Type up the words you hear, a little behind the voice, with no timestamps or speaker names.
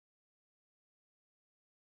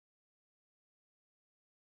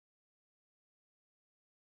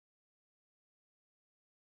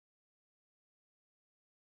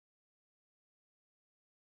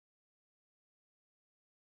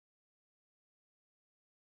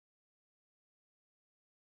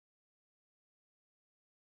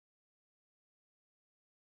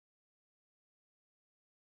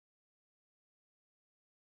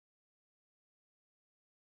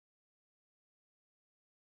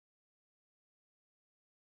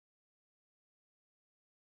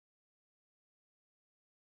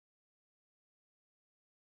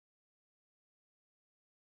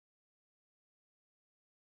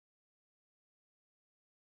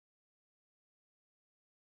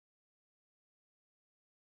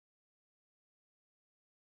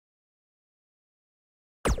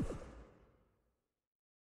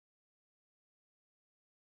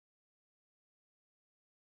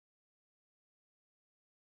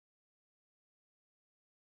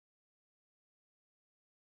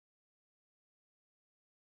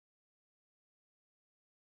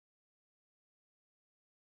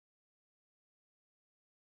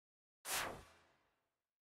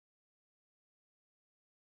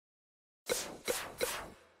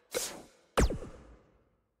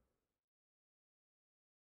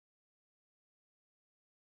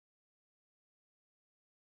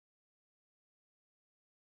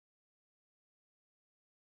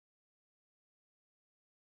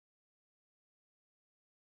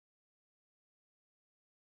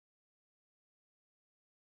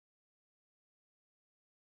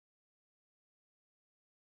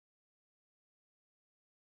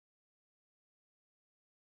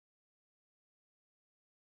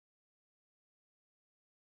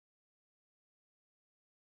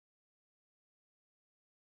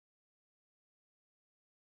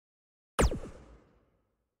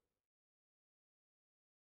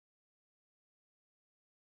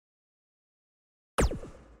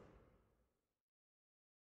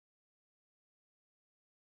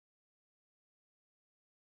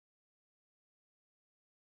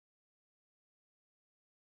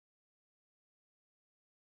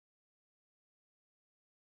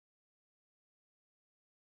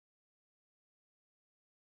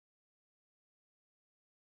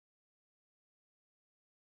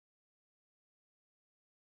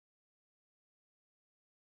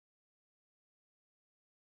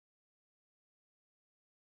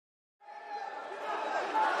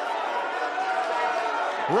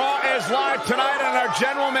Raw is live tonight, and our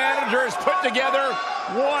general manager has put together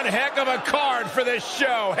one heck of a card for this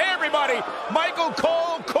show. Hey, everybody, Michael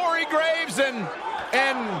Cole, Corey Graves, and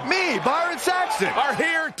me, Byron Saxton, are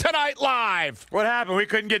here tonight live. What happened? We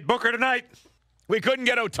couldn't get Booker tonight? We couldn't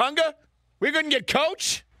get Otunga? We couldn't get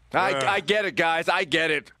Coach? I get it, guys. I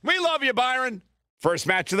get it. We love you, Byron. First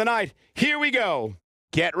match of the night. Here we go.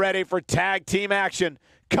 Get ready for tag team action.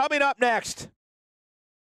 Coming up next.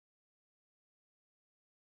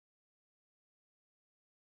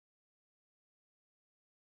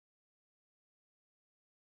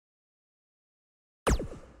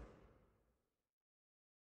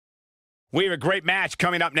 We have a great match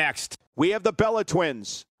coming up next. We have the Bella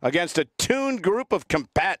Twins against a tuned group of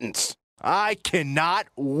combatants. I cannot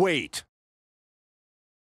wait.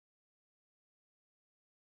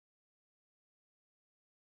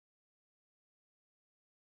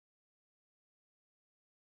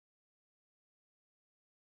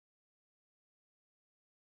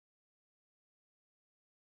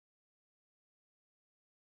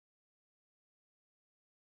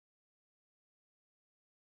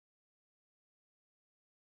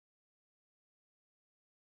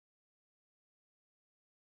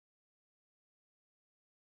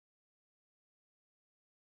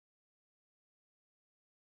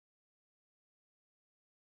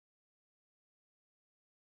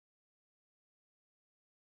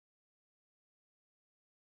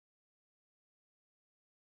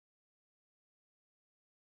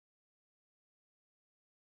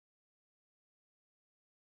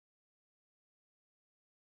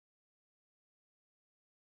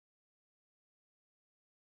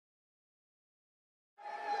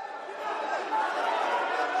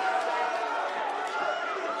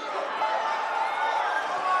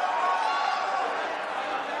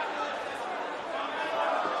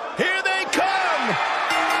 Here they come!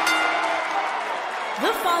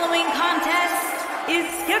 The following contest is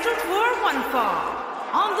scheduled for one fall.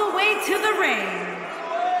 On the way to the ring,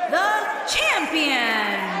 the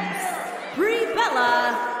champions, Brie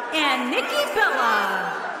Bella and Nikki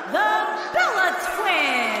Bella, the Bella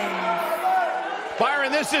Twins.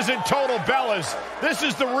 Byron, this isn't total Bellas. This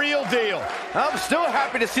is the real deal. I'm still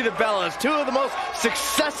happy to see the Bellas, two of the most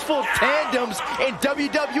successful tandems in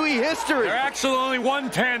WWE history. There's actually only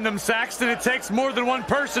one tandem, Saxton. It takes more than one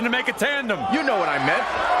person to make a tandem. You know what I meant.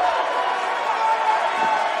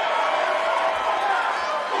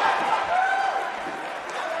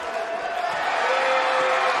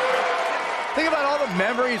 Think about all the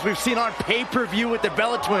memories we've seen on pay-per-view with the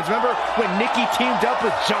Bella Twins. Remember when Nikki teamed up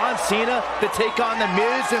with John Cena to take on The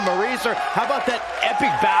Miz and Maurice? Or how about that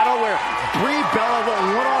epic battle where Brie Bella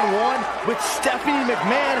went one-on-one with Stephanie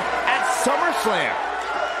McMahon at SummerSlam?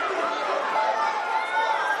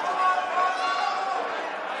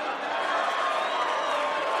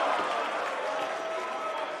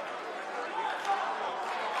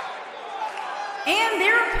 And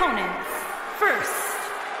their opponents. First,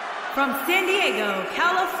 from San Diego,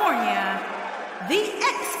 California, the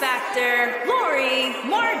X Factor, Lori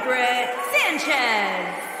Margaret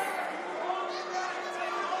Sanchez.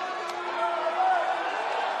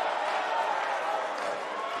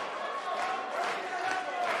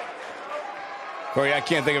 Corey, I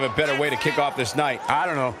can't think of a better way to kick off this night. I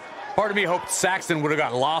don't know. Part of me hoped Saxton would have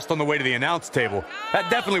got lost on the way to the announce table. That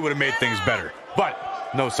definitely would have made things better. But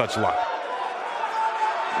no such luck.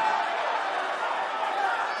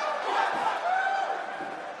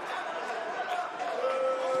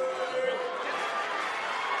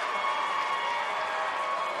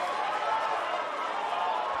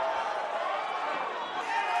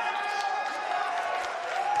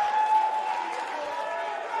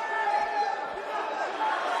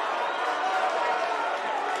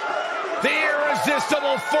 The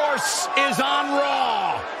irresistible force is on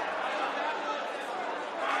Raw.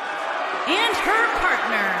 And her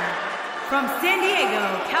partner, from San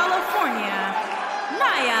Diego, California,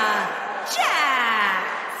 Nia Jax.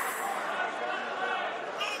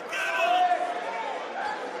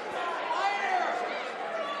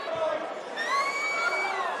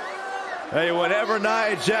 Hey, whenever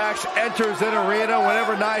Nia Jax enters an arena,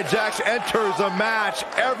 whenever Nia Jax enters a match,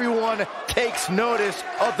 everyone takes notice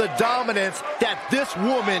of the dominance that this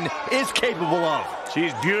woman is capable of.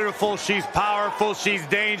 She's beautiful, she's powerful, she's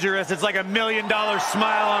dangerous. It's like $1 million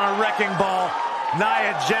smile on a wrecking ball.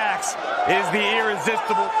 Nia Jax is the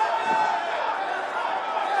irresistible.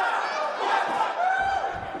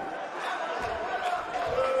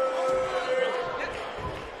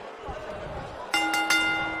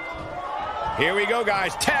 Here we go,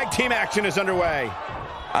 guys. Tag team action is underway.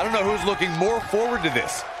 I don't know who's looking more forward to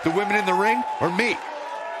this, the women in the ring or me.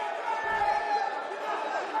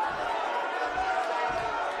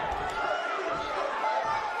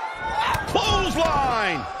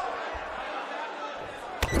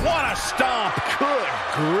 What a stomp. Good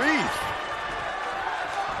grief.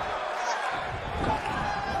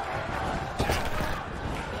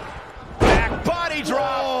 Back body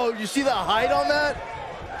drop. Oh, you see the height on that?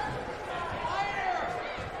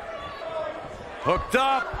 Hooked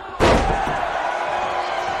up.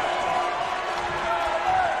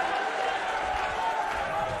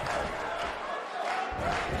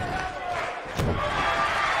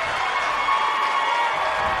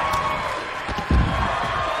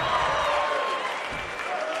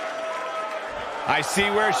 I see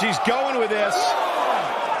where she's going with this.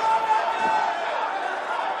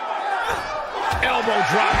 Elbow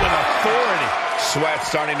drop with authority. Sweat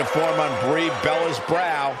starting to form on Brie Bella's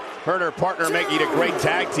brow. Her and her partner making a great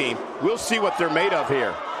tag team. We'll see what they're made of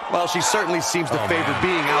here. Well, she certainly seems to favor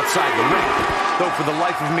being outside the ring. Though for the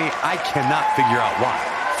life of me, I cannot figure out why.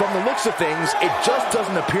 From the looks of things, it just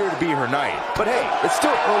doesn't appear to be her night. But hey, it's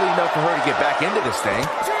still early enough for her to get back into this thing.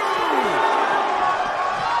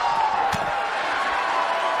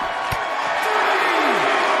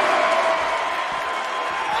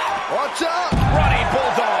 Watch out! Running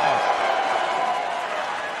bulldog.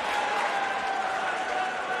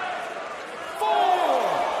 4.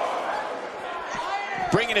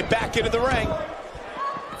 Bringing it back into the ring.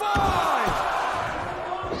 5.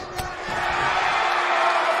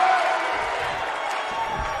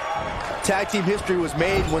 Tag team history was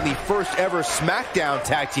made when the first ever SmackDown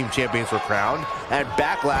Tag Team Champions were crowned at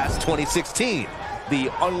Backlash 2016.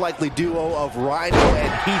 The unlikely duo of Rhino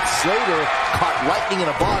and Heath Slater caught lightning in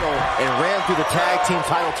a bottle and ran through the tag team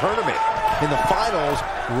title tournament. In the finals,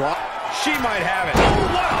 She might have it. Oh,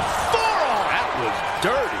 what a forearm! that was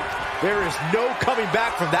dirty. There is no coming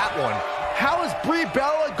back from that one. How is Brie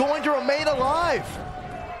Bella going to remain alive?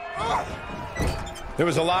 There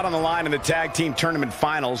was a lot on the line in the tag team tournament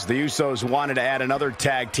finals. The Usos wanted to add another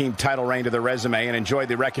tag team title reign to their resume and enjoyed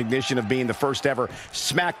the recognition of being the first ever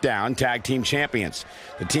SmackDown tag team champions.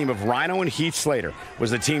 The team of Rhino and Heath Slater was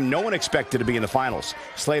the team no one expected to be in the finals.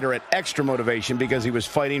 Slater had extra motivation because he was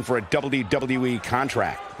fighting for a WWE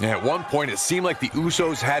contract. And at one point, it seemed like the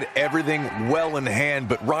Usos had everything well in hand,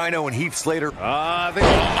 but Rhino and Heath Slater... Oh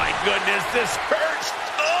my goodness, this hurts.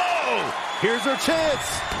 Oh! Here's her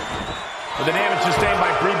chance. With the damage sustained by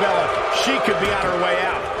Brie Bella, she could be on her way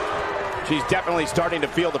out. She's definitely starting to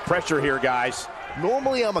feel the pressure here, guys.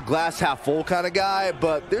 Normally, I'm a glass half full kind of guy,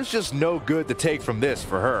 but there's just no good to take from this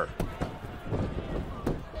for her.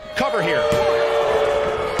 Cover here. A kick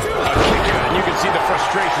out, and you can see the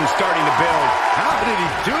frustration starting to build. How did he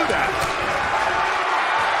do that?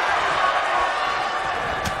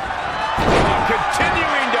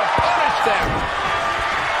 Continuing to punish them.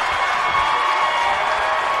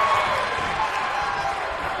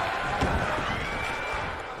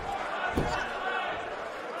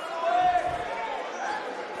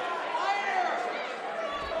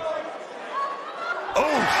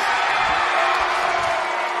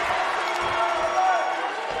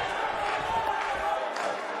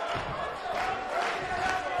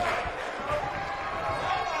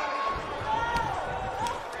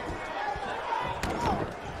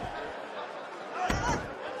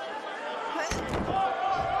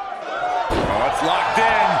 Locked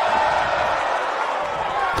in.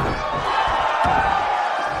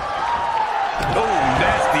 Oh,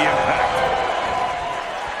 nasty impact.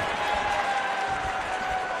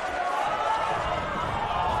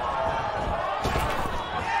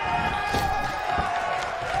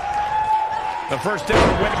 The first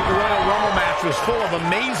ever Women's Royal Rumble match was full of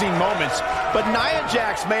amazing moments, but Nia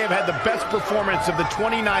Jax may have had the best performance of the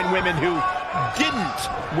 29 women who didn't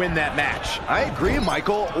win that match. I agree,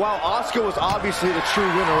 Michael. While Asuka was obviously the true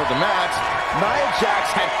winner of the match, Nia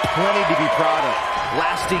Jax had plenty to be proud of,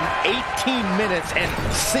 lasting 18 minutes and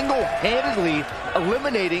single-handedly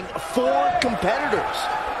eliminating 4 competitors.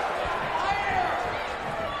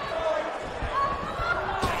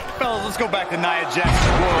 Fellas, let's go back to Nia Jax's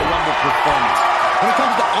Royal Rumble performance. When it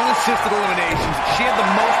comes to unassisted eliminations, she had the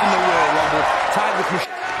most in the Royal Rumble, tied with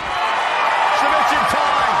Submission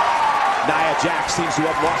time! Nia Jax seems to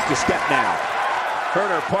have lost a step now. Her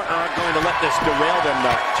and her partner aren't going to let this derail them,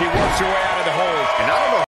 though. She works her way out of the hole. And I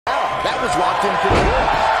don't know how. That was locked in pretty good.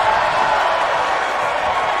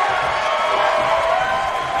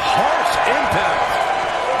 Harsh impact.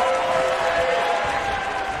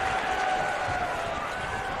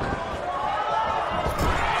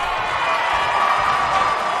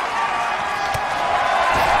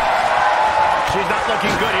 She's not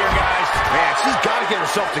looking good here, guys. Man, she's got to get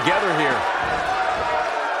herself together here.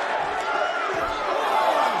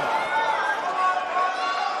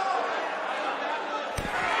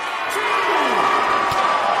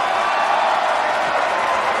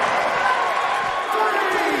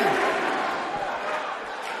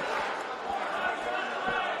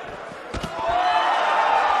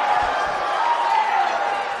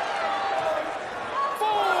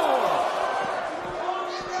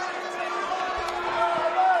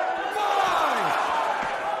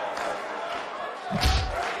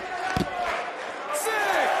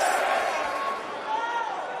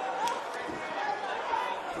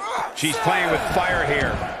 She's playing with fire here.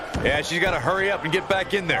 Yeah, she's got to hurry up and get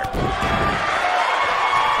back in there. This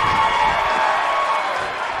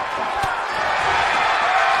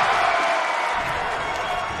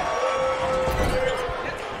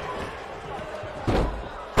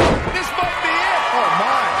might be it. Oh,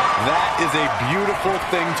 my. That is a beautiful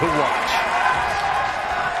thing to watch.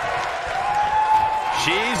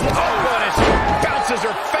 She's open as she bounces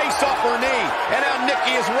her face off her knee. And now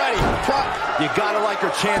Nikki is ready. You gotta like her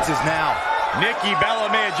chances now. Nikki Bella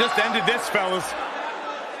may have just ended this, fellas.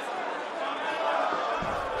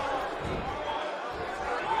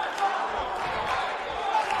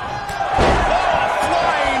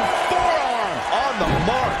 Flying forearm. On the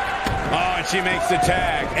mark. Oh, and she makes the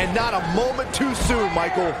tag. And not a moment too soon,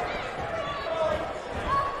 Michael.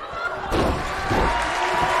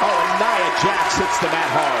 Oh, and Nia Jax hits the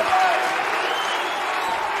mat hard.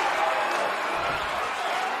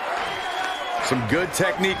 Some good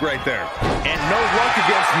technique right there. And no luck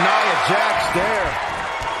against Nia Jax there.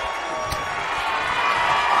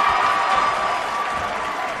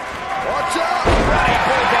 Watch out! Running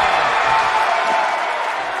bulldog.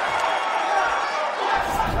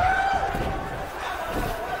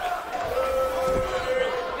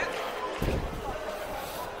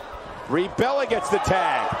 Brie Bella gets the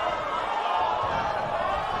tag.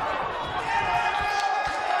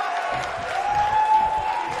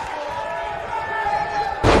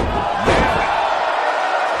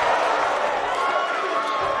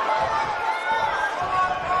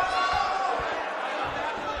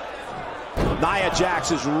 Nia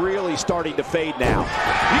Jax is really starting to fade now. You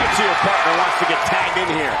can see her partner wants to get tagged in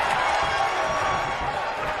here.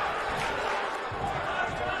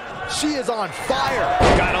 She is on fire.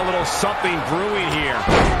 Got a little something brewing here.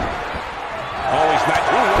 Always nice.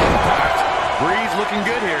 Ooh, what impact. Brie's looking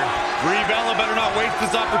good here. Brie Bella better not waste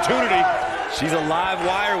this opportunity. She's a live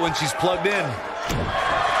wire when she's plugged in.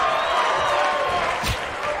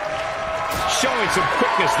 Showing some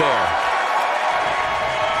quickness there.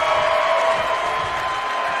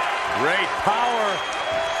 Great power.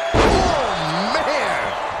 Oh, man.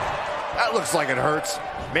 That looks like it hurts.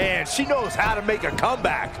 Man, she knows how to make a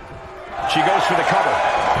comeback. She goes for the cover.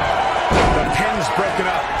 The pin's broken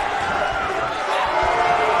up.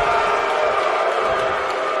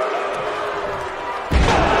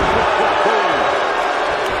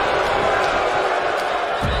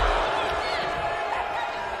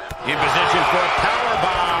 In position for a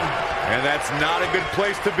powerbomb. And that's not a good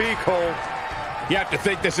place to be, Cole. You have to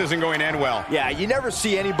think this isn't going to end well. Yeah, you never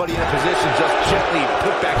see anybody in a position just gently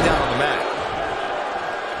put back down on the mat.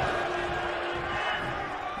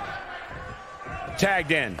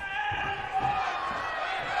 Tagged in.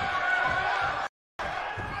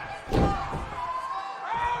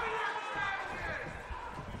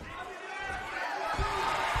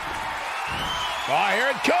 Oh, here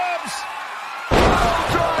it comes.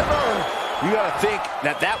 Driver. You got to think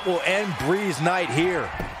that will end Brie's night here.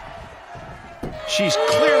 She's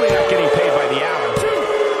clearly not getting paid by the hour.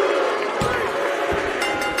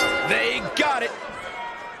 They got it.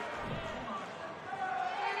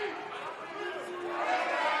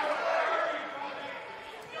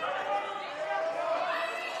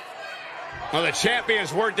 Well, the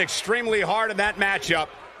champions worked extremely hard in that matchup.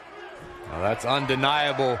 Well, that's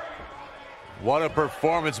undeniable. What a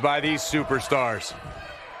performance by these superstars.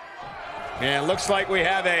 And it looks like we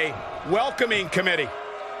have a welcoming committee.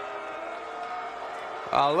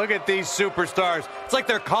 Look at these superstars. It's like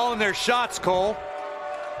they're calling their shots, Cole.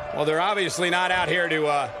 Well, they're obviously not out here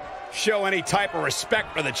to show any type of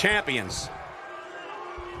respect for the champions.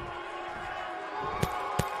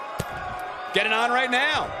 Getting on right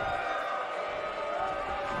now.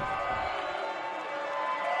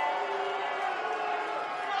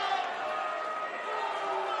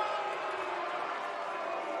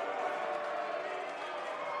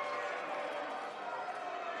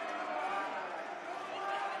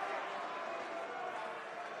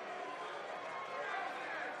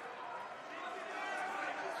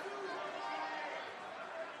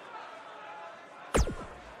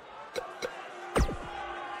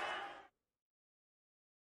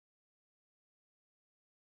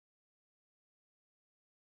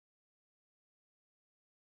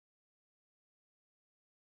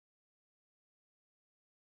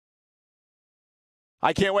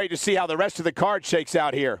 I can't wait to see how the rest of the card shakes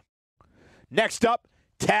out here. Next up,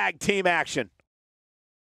 tag team action.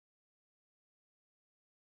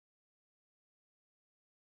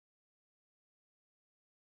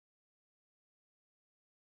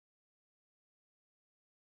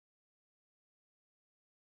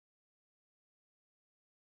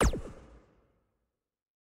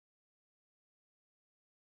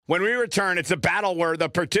 When we return, it's a battle where the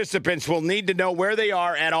participants will need to know where they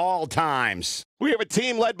are at all times. We have a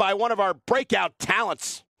team led by one of our breakout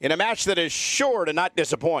talents in a match that is sure to not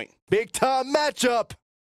disappoint. Big time matchup.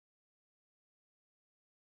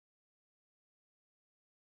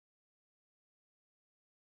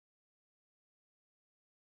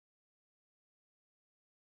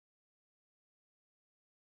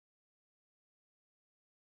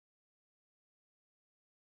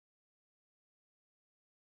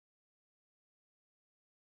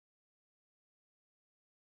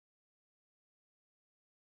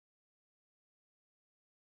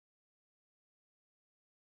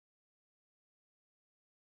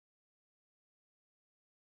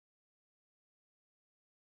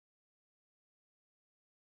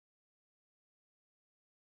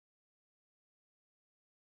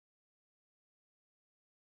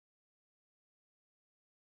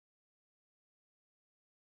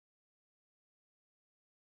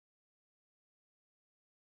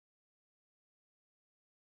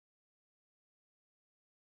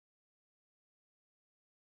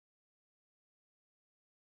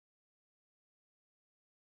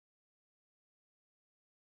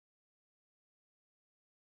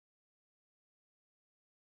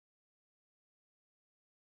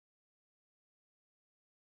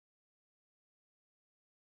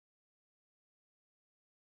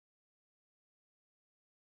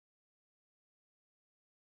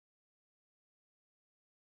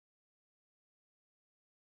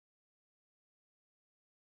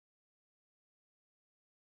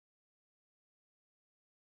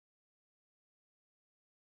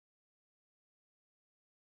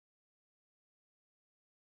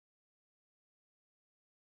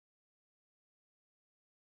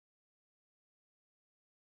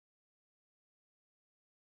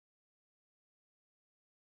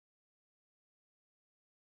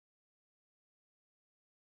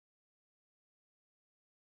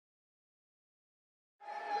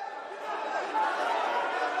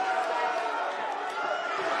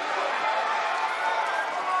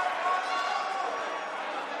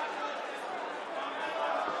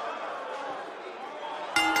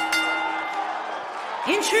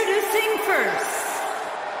 Introducing first,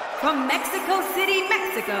 from Mexico City,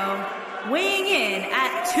 Mexico, weighing in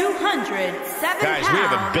at 207 Guys, pounds, we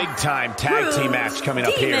have a big-time tag team match coming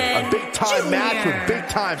up here. A big-time match with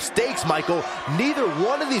big-time stakes, Michael. Neither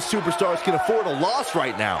one of these superstars can afford a loss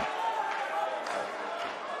right now.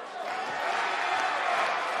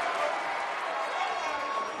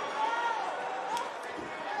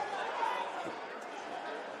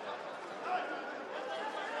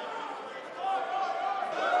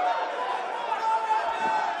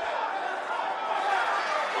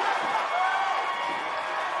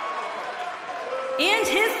 And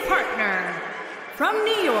his partner, from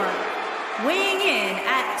New York, weighing in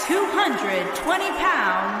at 220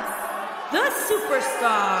 pounds, the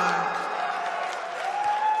Superstar.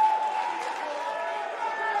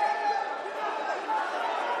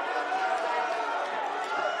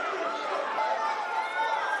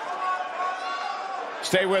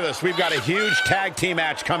 Stay with us. We've got a huge tag team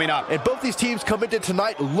match coming up. And both these teams come into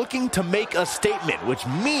tonight looking to make a statement, which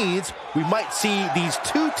means we might see these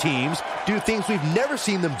two teams do things we've never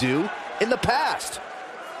seen them do in the past.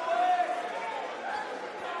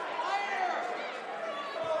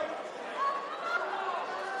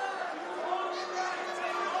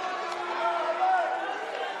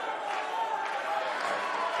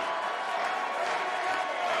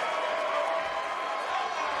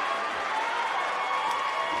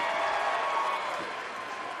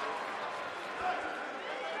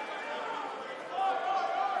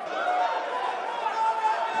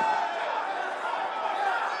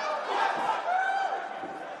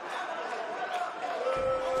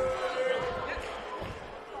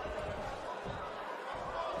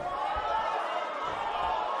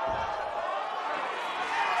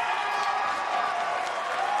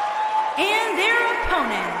 And their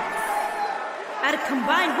opponents, at a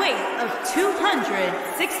combined weight of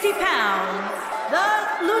 260 pounds, the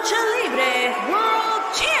Lucha Libre World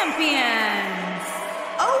Champions,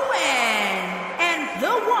 Owen, and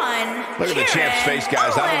the one, Look at the champ's face,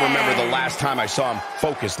 guys. I don't remember the Owen. last time I saw him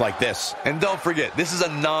focused like this. And don't forget, this is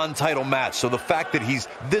a non-title match, so the fact that he's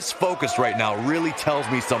this focused right now really tells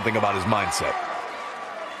me something about his mindset.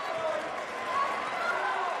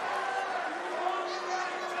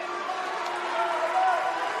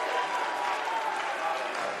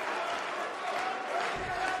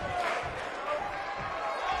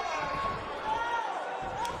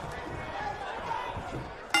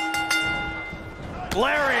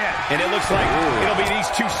 Lariat. And it looks like it'll be these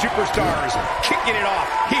two superstars kicking it off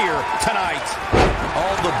here tonight.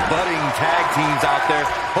 All the budding tag teams out there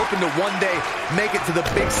hoping to one day make it to the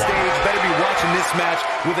big stage. Better be watching this match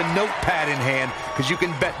with a notepad in hand, because you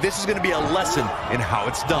can bet this is going to be a lesson in how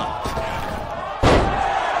it's done.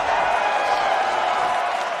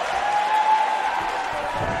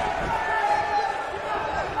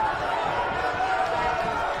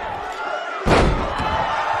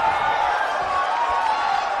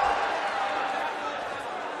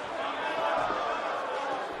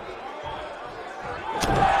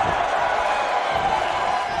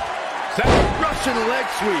 Russian leg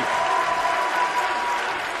sweep.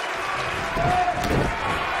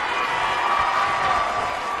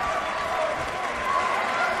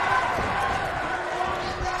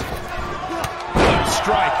 Good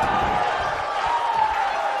strike.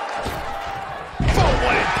 Oh,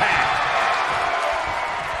 what impact.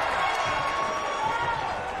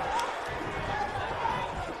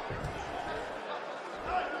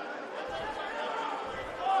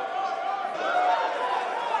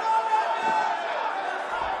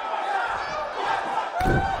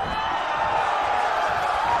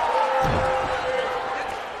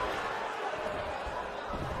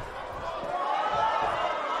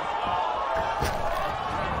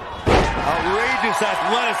 Outrageous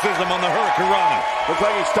athleticism on the Hurricanrana. Looks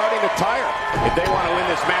like he's starting to tire. If they want to win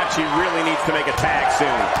this match, he really needs to make a tag soon.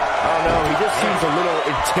 Oh no, he just seems a little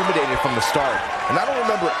intimidated from the start. And I don't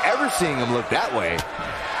remember ever seeing him look that way.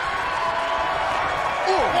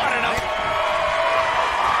 Oh, what an up.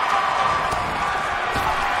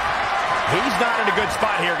 He's not in a good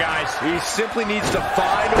spot here, guys. He simply needs to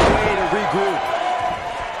find a way to regroup.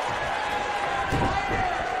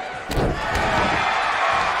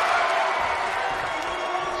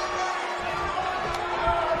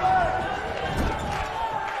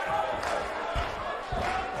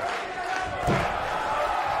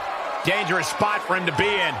 Dangerous spot for him to be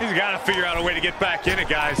in. He's got to figure out a way to get back in it,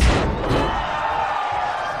 guys.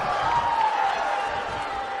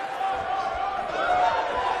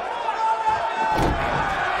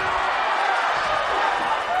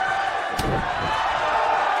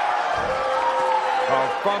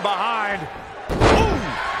 Oh, from behind.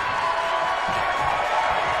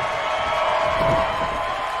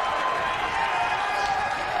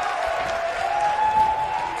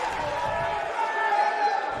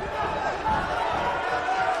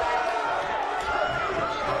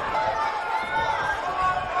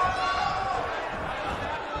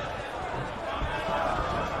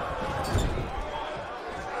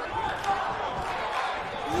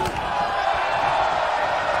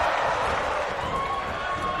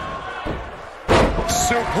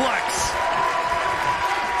 Suplex.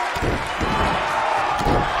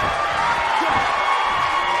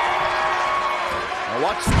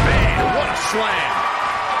 What's man? What a slam.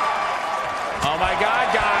 Oh my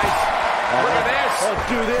God, guys. Look at this. Let's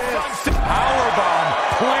do this. Powerbomb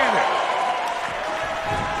planet.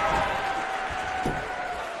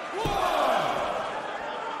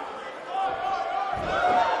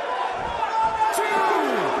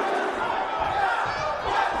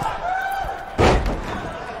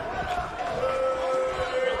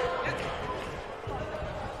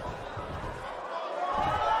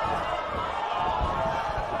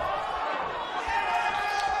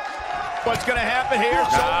 What's going to happen here?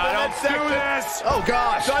 Don't do this. Oh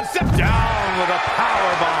gosh. Sunset Down with a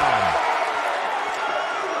powerbomb.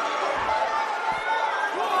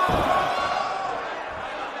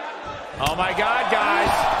 Oh my God,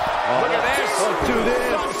 guys. Look at this. Let's do this.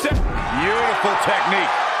 Sunset. Beautiful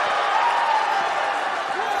technique.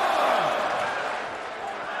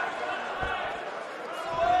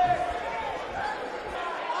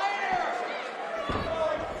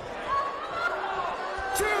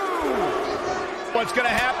 What's going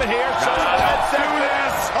to happen here? Let's do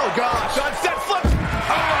this. Oh gosh. Sunset flip.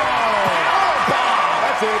 Oh. Powerbomb.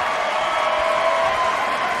 That's it.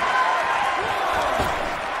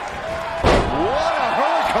 What a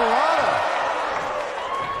hurricanrana.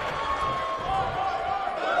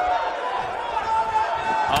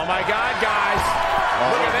 Oh my God, guys.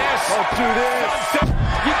 Look at this. Let's do this. Sunset.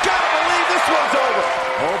 You got to believe this one's over.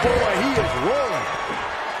 Oh boy, he is rolling.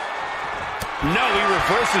 No, he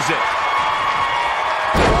reverses it.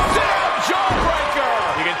 Jawbreaker.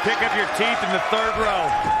 You can pick up your teeth in the third row.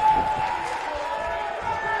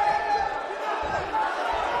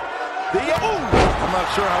 I'm not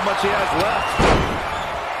sure how much he has left.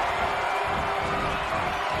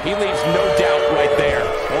 He leaves no doubt right there.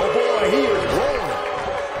 Oh boy, he is rolling.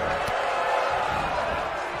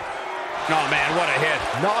 Oh man, what a hit.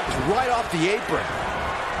 Knocked right off the apron.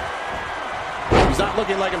 He's not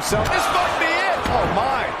looking like himself. This might be it. Oh,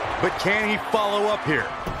 my. But can he follow up here?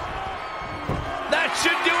 That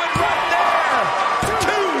should do it right there.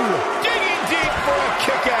 2. Digging deep for a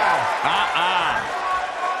kick out.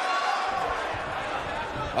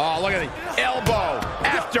 Oh, look at the elbow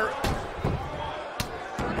after.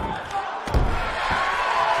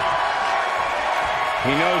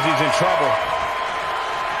 He knows he's in trouble.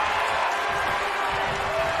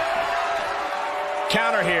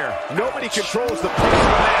 Counter here. Nobody controls the pace of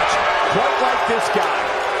the match quite like this guy.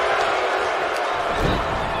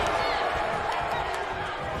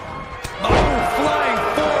 Oh, flying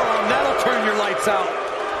forearm. That'll turn your lights out.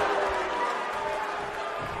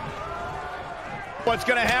 What's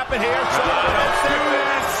going to happen here? Let's do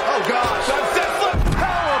this. Oh, gosh. Sunset flip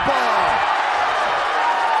powerbomb.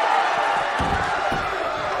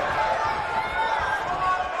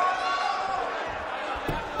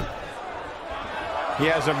 He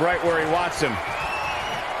has him right where he wants him.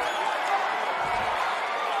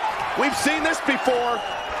 We've seen this before.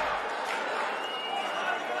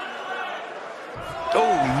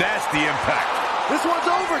 Oh, nasty impact. This one's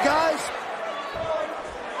over, guys.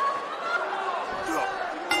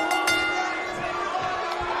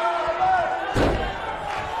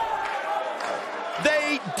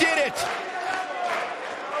 They did it!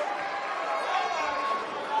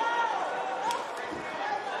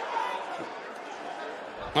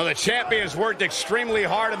 Well, the champions worked extremely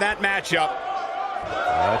hard in that matchup.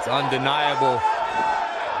 That's undeniable.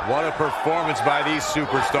 What a performance by these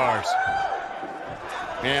superstars.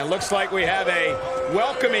 And looks like we have a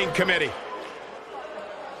welcoming committee.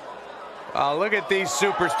 Look at these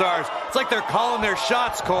superstars. It's like they're calling their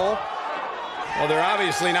shots, Cole. Well, they're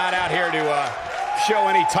obviously not out here to show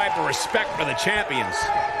any type of respect for the champions.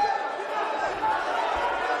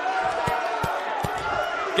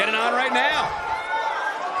 Getting on right now.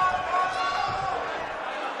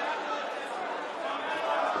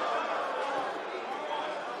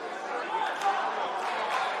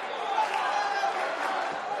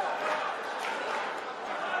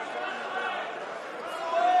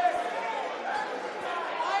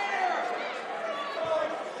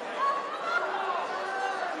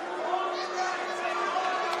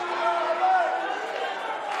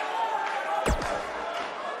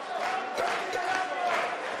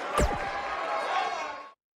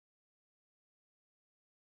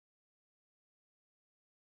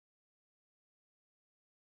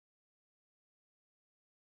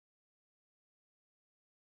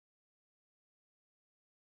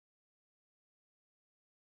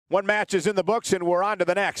 One match is in the books, and we're on to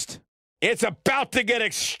the next. It's about to get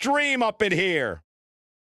extreme up in here.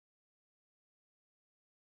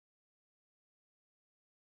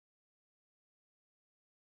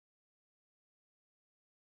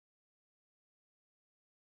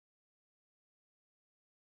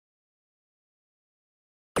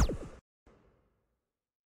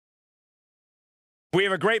 We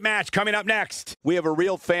have a great match coming up next. We have a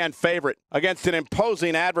real fan favorite against an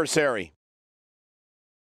imposing adversary.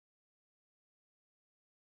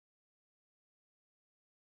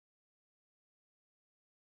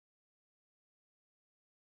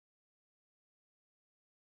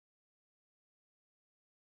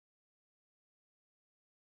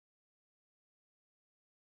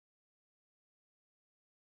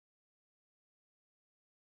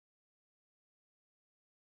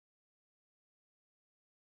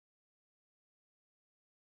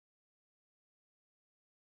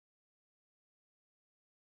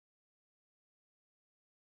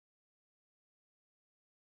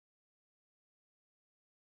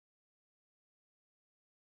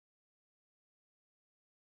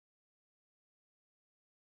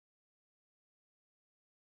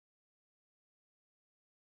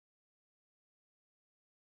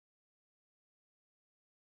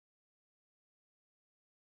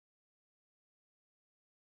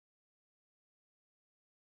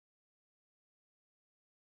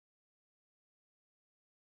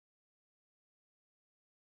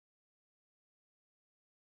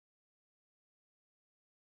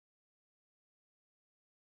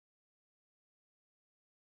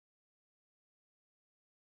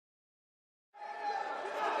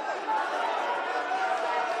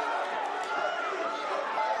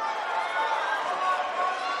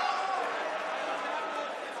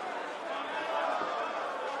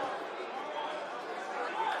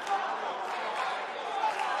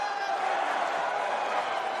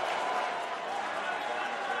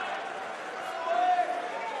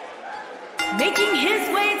 Making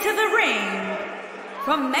his way to the ring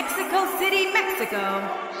from Mexico City, Mexico,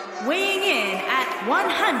 weighing in at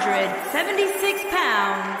 176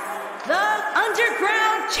 pounds, the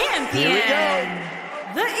Underground Champion. Here we go.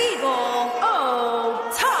 The Eagle,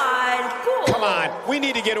 Todd Gould. Come on, we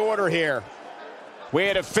need to get order here. We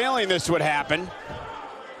had a feeling this would happen.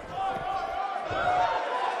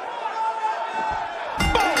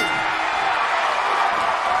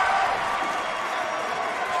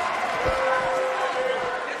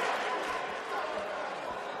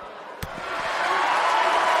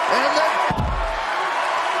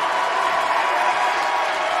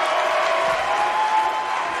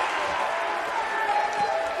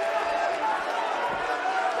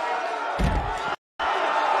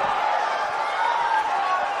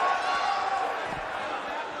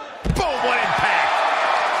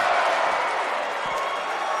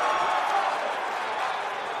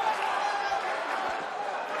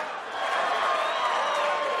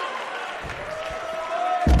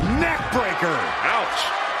 Neckbreaker. Ouch.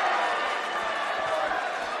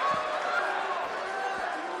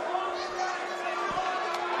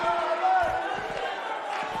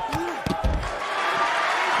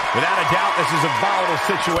 Without a doubt, this is a volatile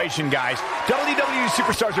situation, guys. WWE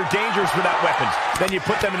superstars are dangerous without weapons. Then you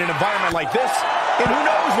put them in an environment like this, and who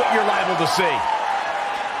knows what you're liable to see.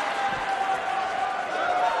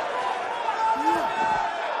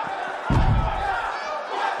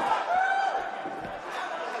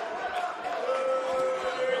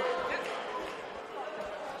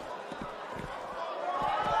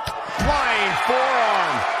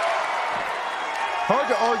 Hard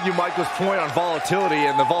to argue Michael's point on volatility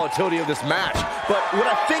and the volatility of this match, but what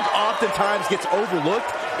I think oftentimes gets overlooked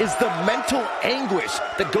is the mental anguish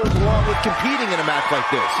that goes along with competing in a match like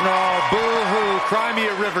this. Oh, boo-hoo. Cry me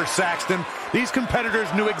a river, Saxton. These competitors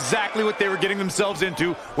knew exactly what they were getting themselves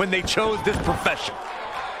into when they chose this profession.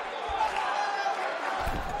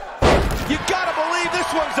 You gotta believe this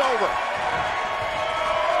one's over.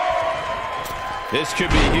 This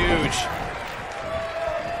could be huge.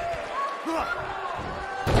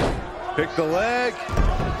 Pick the leg.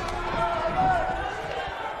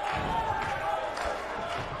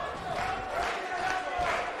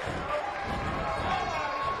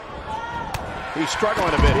 He's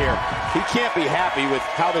struggling a bit here. He can't be happy with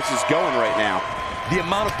how this is going right now. The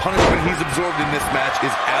amount of punishment he's absorbed in this match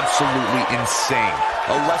is absolutely insane.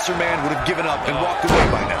 A lesser man would have given up and walked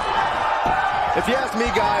away by now. If you ask me,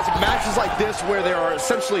 guys, matches like this where there are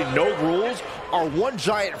essentially no rules are one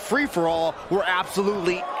giant free-for-all where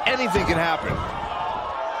absolutely anything can happen.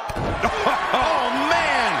 Oh,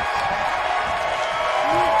 man!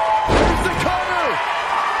 Here's the cover!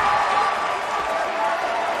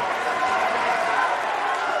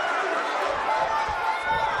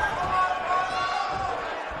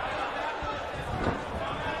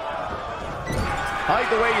 I like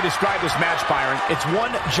the way you describe this match, Byron. It's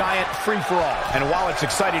one giant free-for-all. And while it's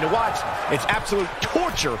exciting to watch, it's absolute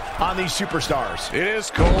torture on these superstars. It is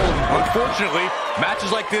cold. Unfortunately,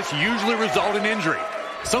 matches like this usually result in injury.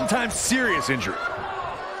 Sometimes serious injury.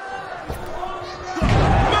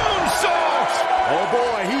 Moonsault! Oh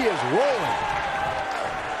boy, he is rolling.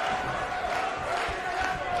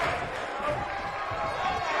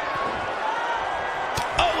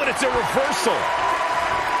 Oh, and it's a reversal.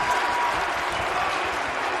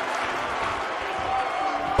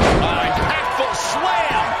 Impactful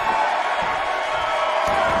slam.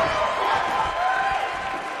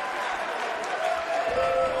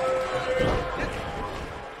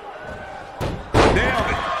 Nailed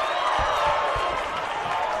it.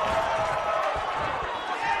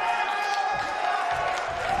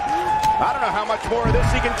 I don't know how much more of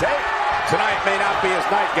this he can take. Tonight may not be his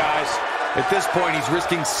night, guys. At this point, he's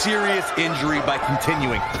risking serious injury by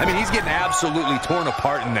continuing. I mean, he's getting absolutely torn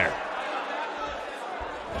apart in there.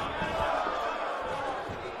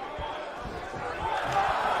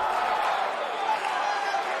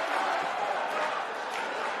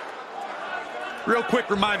 Real quick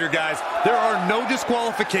reminder, guys, there are no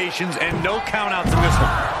disqualifications and no countouts in this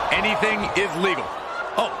one. Anything is legal.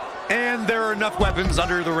 Oh, and there are enough weapons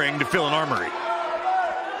under the ring to fill an armory.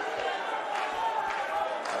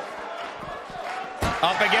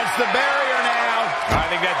 Up against the barrier now. I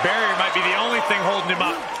think that barrier might be the only thing holding him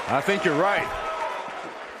up. I think you're right.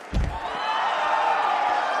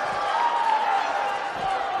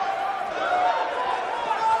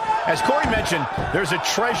 As Corey mentioned, there's a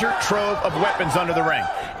treasure trove of weapons under the ring.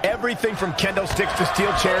 Everything from kendo sticks to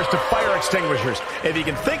steel chairs to fire extinguishers. If you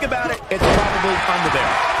can think about it, it's probably under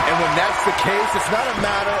there. And when that's the case, it's not a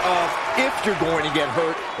matter of if you're going to get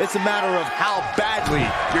hurt. It's a matter of how badly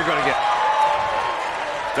you're going to get.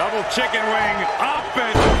 Double chicken wing up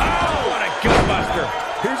and oh, what a gutbuster.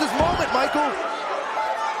 Here's his moment, Michael.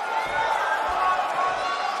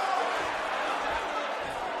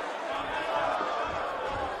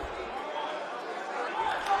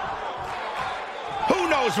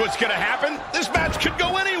 knows what's going to happen. This match could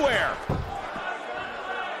go anywhere.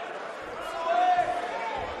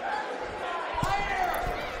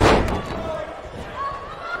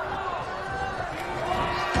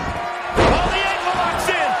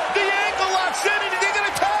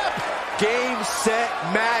 Game, set,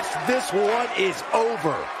 match. This one is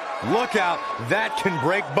over. Look out. That can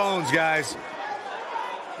break bones, guys.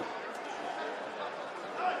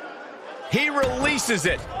 He releases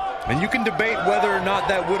it. And you can debate whether or not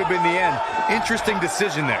that would have been the end. Interesting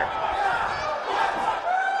decision there.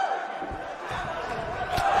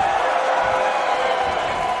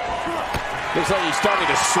 Looks like he's starting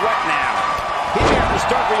to sweat now. He may have to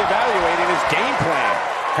start reevaluating his game plan.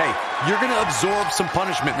 Hey, you're going to absorb some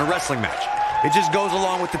punishment in a wrestling match. It just goes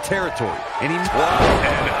along with the territory. And he... What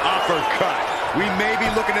an uppercut. We may be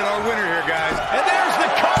looking at our winner here, guys. And there's the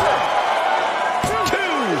cover. 2.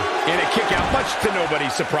 And a kick out, much to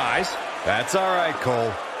nobody's surprise. That's all right,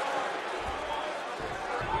 Cole.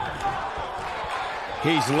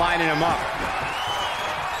 He's lining him up.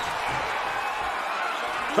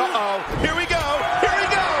 Uh-oh. Here we go. Here we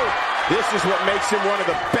go. This is what makes him one of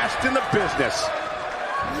the best in the business.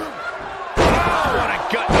 Oh, what a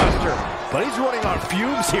gut buster. But he's running on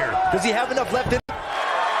fumes here. Does he have enough left in? 1,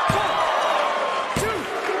 2,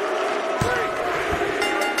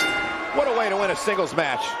 3. What a way to win a singles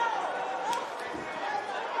match.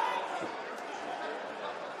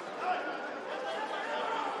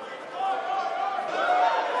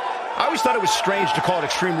 I always thought it was strange to call it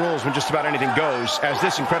Extreme Rules when just about anything goes, as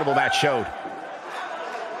this incredible match showed.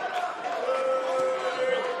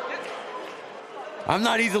 I'm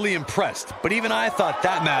not easily impressed, but even I thought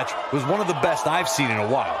that match was one of the best I've seen in a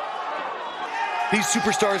while. These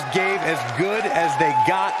superstars gave as good as they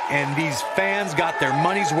got, and these fans got their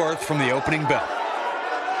money's worth from the opening bell.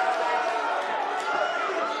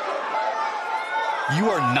 You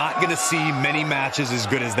are not going to see many matches as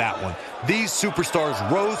good as that one. These superstars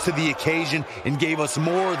rose to the occasion and gave us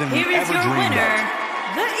more than we ever dreamed of.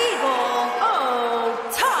 The Eagle,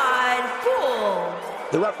 Todd Bull.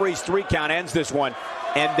 The referee's 3 count ends this one.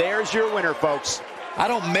 And there's your winner, folks. I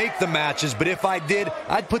don't make the matches, but if I did,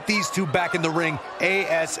 I'd put these two back in the ring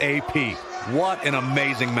ASAP. What an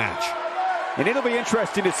amazing match. And it'll be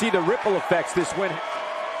interesting to see the ripple effects this win.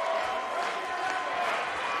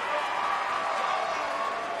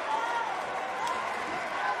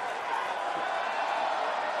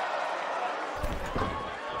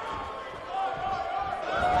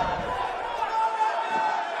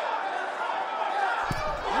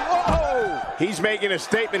 He's making a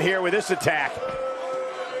statement here with this attack.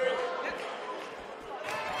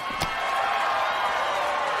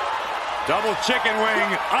 Double chicken wing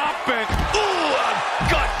up and ooh, a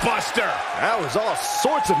gut buster. That was all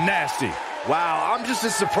sorts of nasty. Wow, I'm just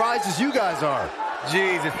as surprised as you guys are.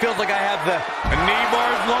 Jeez, it feels like I have the knee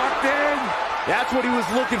bars locked in. That's what he was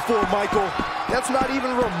looking for, Michael. That's not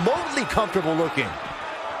even remotely comfortable looking.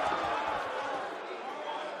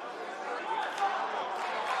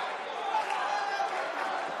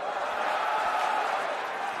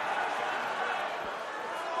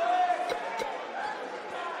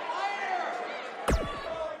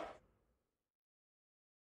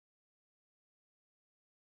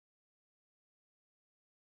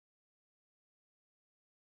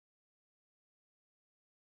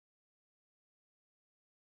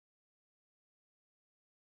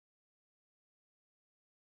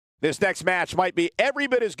 This next match might be every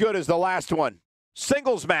bit as good as the last one.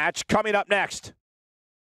 Singles match coming up next.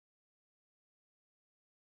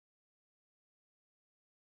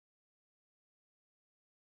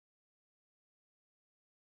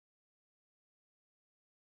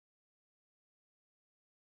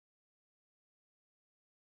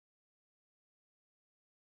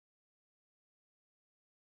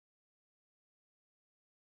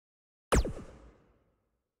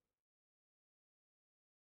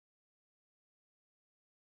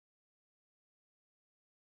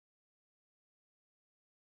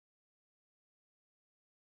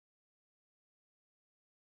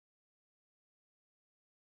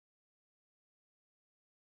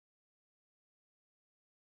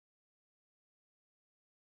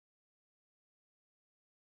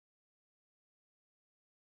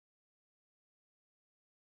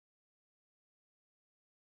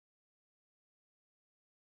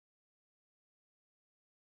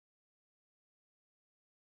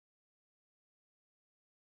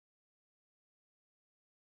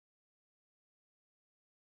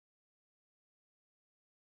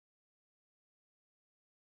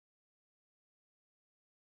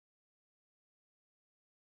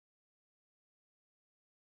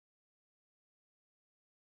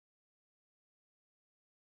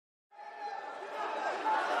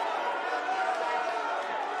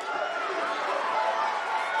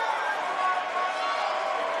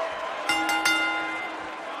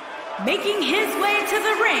 Making his way to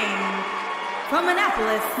the ring from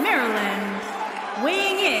Annapolis, Maryland,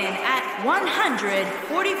 weighing in at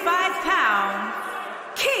 145 pounds,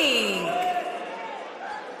 King.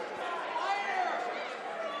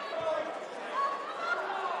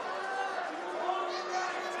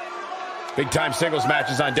 Big-time singles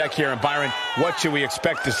matches on deck here. And Byron, what should we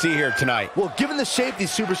expect to see here tonight? Well, given the shape these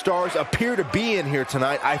superstars appear to be in here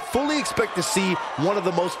tonight, I fully expect to see one of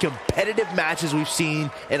the most competitive matches we've seen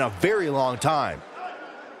in a very long time.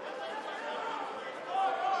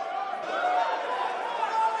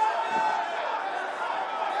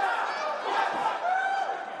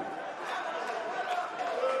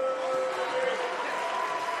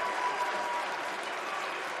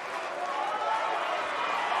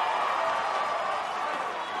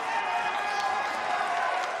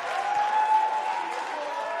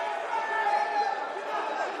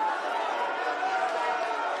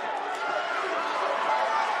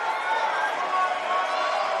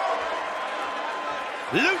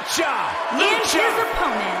 Lucha! And his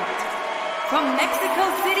opponent, from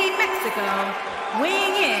Mexico City, Mexico,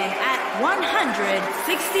 weighing in at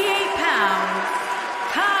 168 pounds,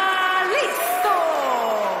 Kalisto!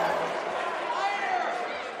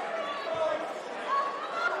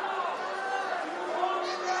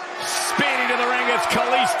 Speeding to the ring is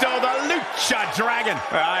Kalisto, the Lucha Dragon.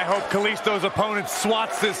 I hope Kalisto's opponent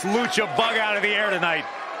swats this Lucha bug out of the air tonight.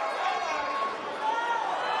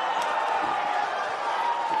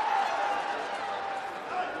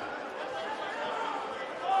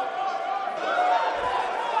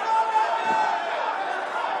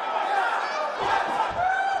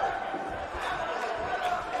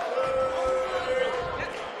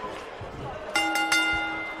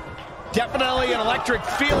 Definitely an electric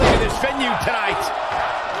feeling in this venue tonight.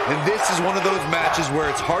 And this is one of those matches where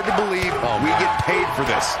it's hard to believe we get paid for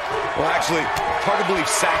this. Well, actually, hard to believe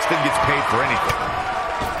Saxton gets paid for anything.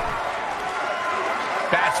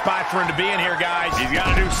 Bad spot for him to be in here, guys. He's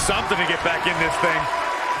got to do something to get back in this thing.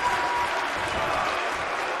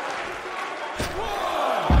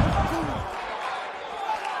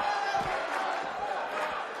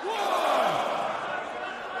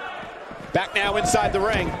 Back now inside the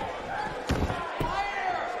ring.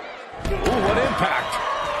 Ooh, what impact.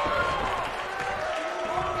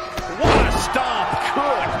 What a stomp.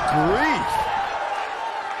 Good grief.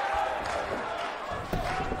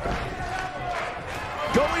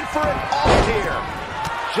 Going for it all here.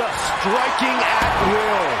 Just striking at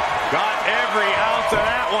will. Got every ounce of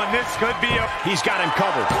that one. This could be a... He's got him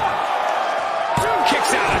covered.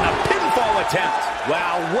 Kicks out in a pinfall attempt.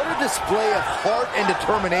 Wow, what a display of heart and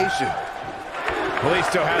determination.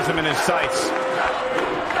 Kalisto has him in his sights.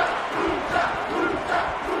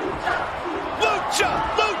 Lucha!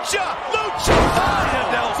 Lucha! Lucha! Fire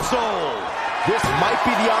del Sol. This might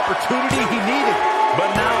be the opportunity he needed.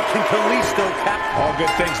 But now can Kalisto cap... All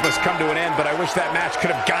good things must come to an end, but I wish that match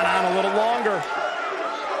could have gone on a little longer.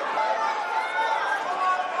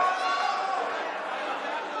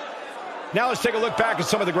 Now let's take a look back at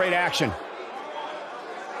some of the great action.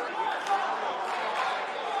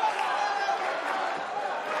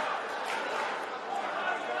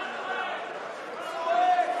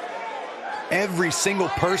 Every single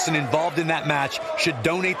person involved in that match should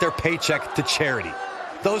donate their paycheck to charity.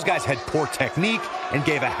 Those guys had poor technique and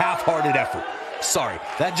gave a half-hearted effort. Sorry,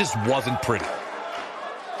 that just wasn't pretty.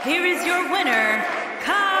 Here is your winner,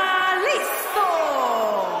 Kalisto!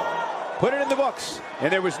 Put it in the books,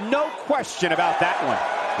 and there was no question about that one.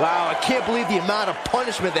 Wow, I can't believe the amount of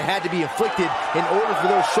punishment that had to be inflicted in order for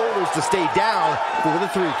those shoulders to stay down for the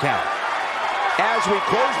 3 count. As we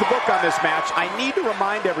close the book on this match, I need to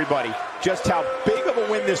remind everybody just how big of a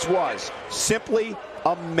win this was. Simply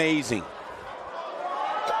amazing.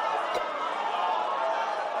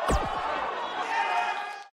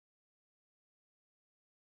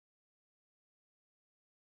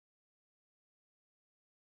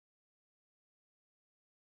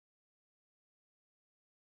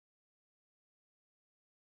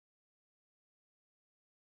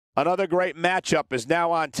 Another great matchup is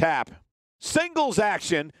now on tap. Singles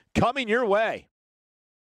action coming your way.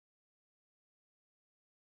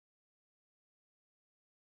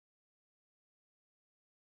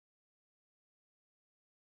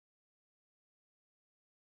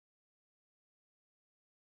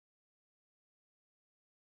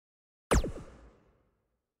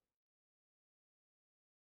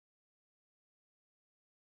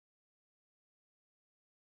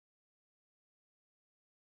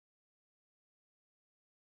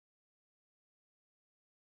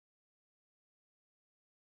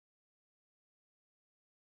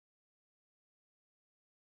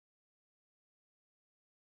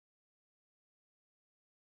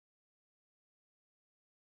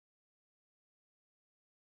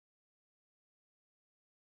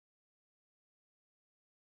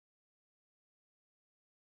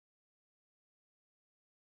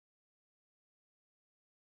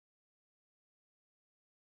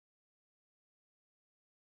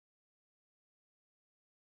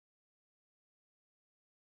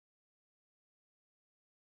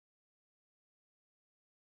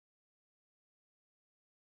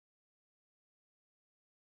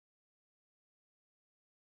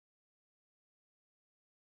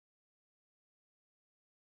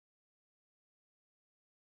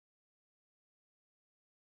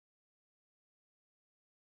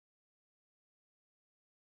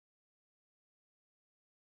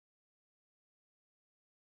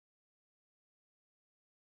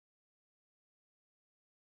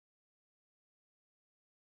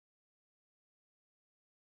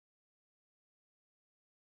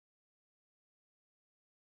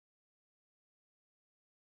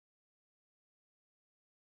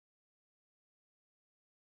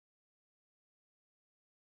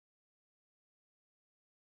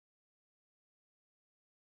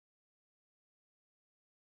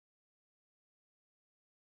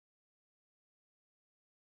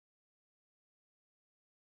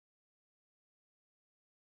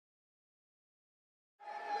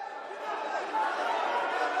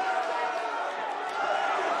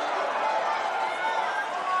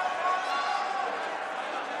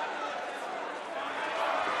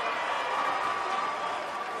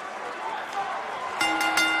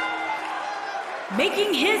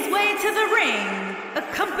 making his way to the ring,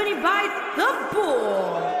 accompanied by the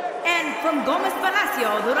Bull. And from Gomez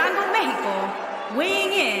Palacio, Durango, Mexico,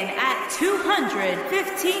 weighing in at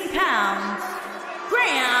 215 pounds,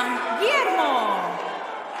 Graham Guillermo.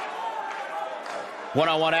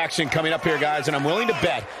 One-on-one action coming up here, guys, and I'm willing to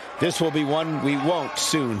bet this will be one we won't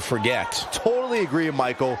soon forget. Totally agree,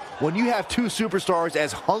 Michael. When you have two superstars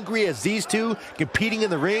as hungry as these two competing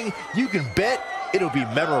in the ring, you can bet it'll be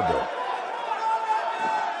memorable.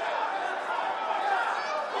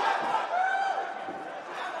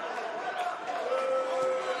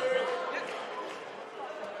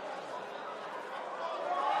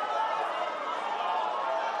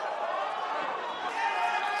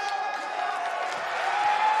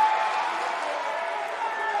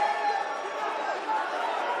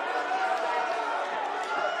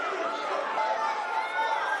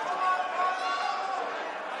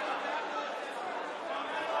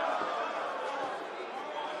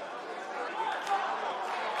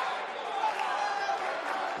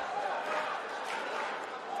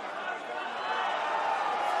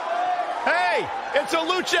 Hey, it's a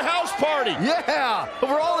Lucha house party. Yeah,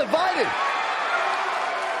 we're all invited.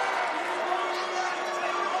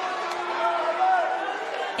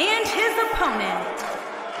 And his opponent,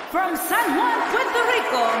 from San Juan, Puerto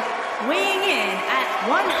Rico, weighing in at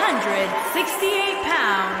 168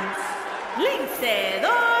 pounds, Lince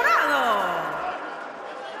Dorado.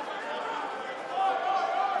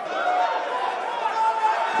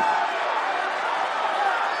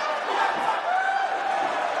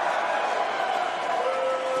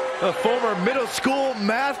 A former middle school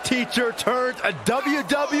math teacher turned a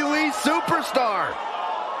WWE superstar.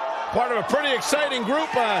 Part of a pretty exciting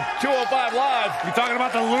group on 205 Live. You talking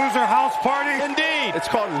about the loser house party? Indeed. It's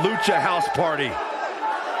called Lucha House Party.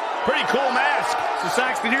 Pretty cool mask. So,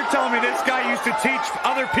 Saxton, you're telling me this guy used to teach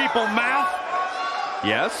other people math?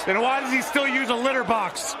 Yes? Then why does he still use a litter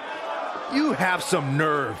box? You have some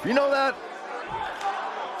nerve. You know that?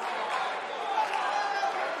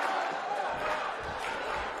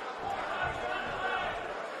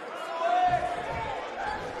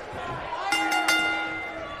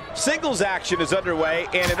 Singles action is underway,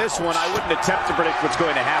 and in this one, I wouldn't attempt to predict what's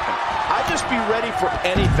going to happen. I'd just be ready for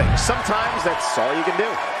anything. Sometimes that's all you can do.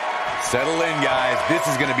 Settle in, guys. This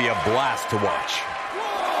is going to be a blast to watch.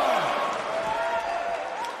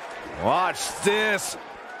 Watch this.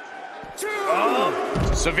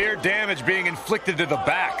 Oh, severe damage being inflicted to the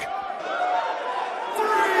back.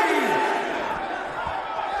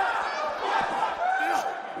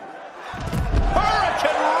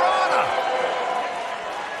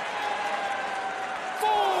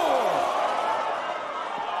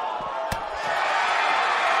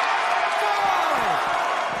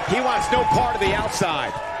 He wants no part of the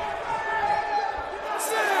outside.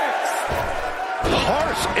 6.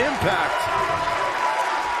 Harsh impact.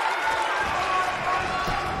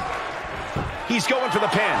 He's going for the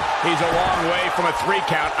pin. He's a long way from a 3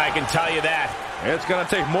 count, I can tell you that. It's going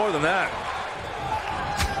to take more than that.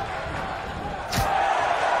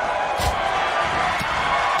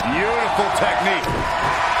 Beautiful technique.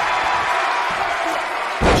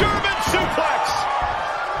 German suplex.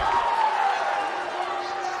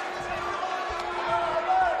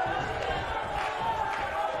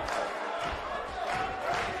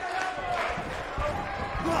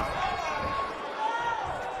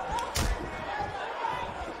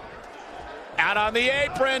 Out on the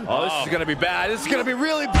apron. Oh, this is going to be bad. This is going to be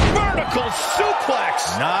really Vertical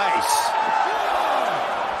suplex. nice.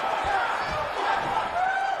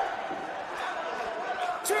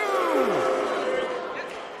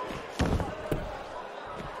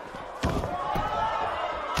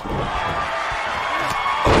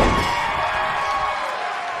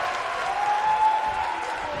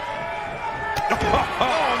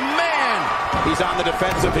 Oh, man. He's on the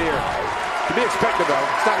defensive here. To be expected, though.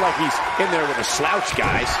 It's not like he's in there with a slouch,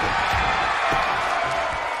 guys.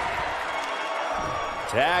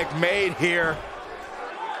 Tag made here.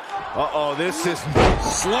 Uh-oh, this is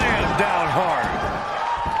Slammed down hard.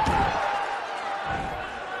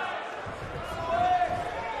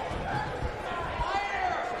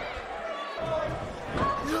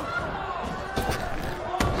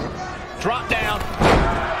 Drop down.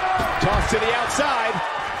 Toss to the outside.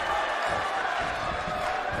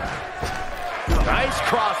 nice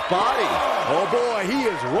cross body. Oh boy, he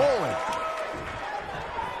is rolling.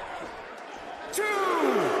 2,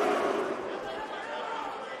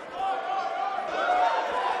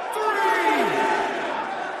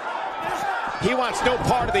 3. He wants no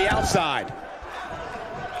part of the outside.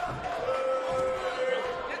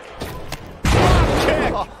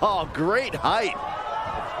 Oh, great height.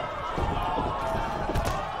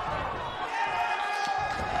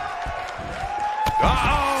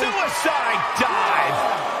 Uh-oh. Suicide dive.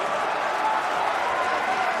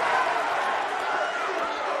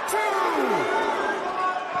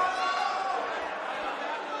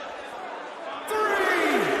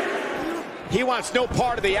 He wants no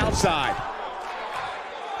part of the outside.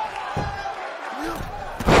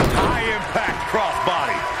 High impact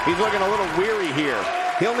crossbody. He's looking a little weary here.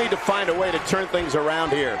 He'll need to find a way to turn things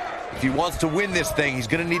around here. If he wants to win this thing, he's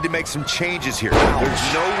going to need to make some changes here.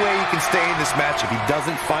 There's no way he can stay in this match if he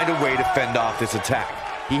doesn't find a way to fend off this attack.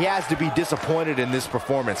 He has to be disappointed in this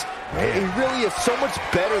performance. He really is so much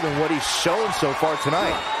better than what he's shown so far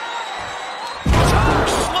tonight.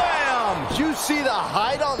 Slam! Did you see the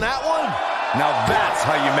height on that one? Now that's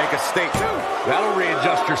how you make a statement. That'll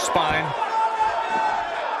readjust your spine.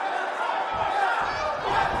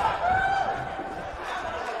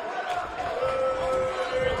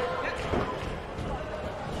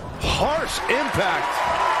 Harsh impact.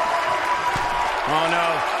 Oh, no.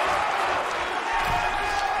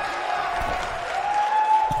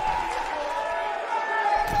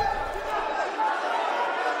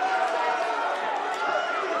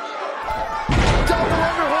 Double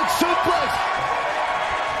underhook suplex.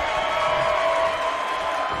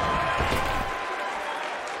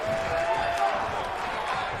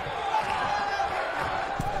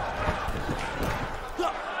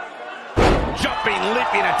 Jumping,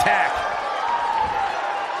 leaping attack.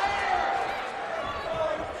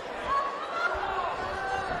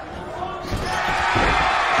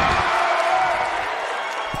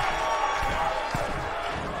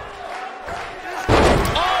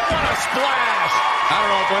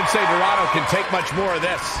 Lindsay Dorado can take much more of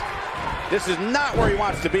this. This is not where he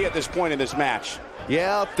wants to be at this point in this match.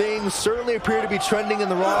 Yeah, things certainly appear to be trending in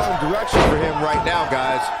the wrong direction for him right now,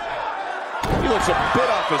 guys. He looks a bit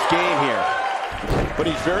off his game here. But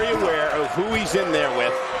he's very aware of who he's in there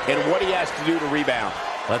with and what he has to do to rebound.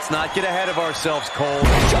 Let's not get ahead of ourselves, Cole.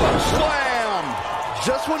 Slam!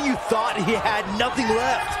 Just when you thought he had nothing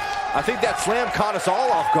left. I think that slam caught us all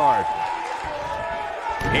off guard.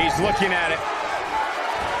 He's looking at it.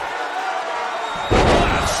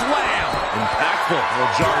 Slam! Impactful.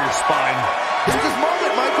 Will jar your spine. This is his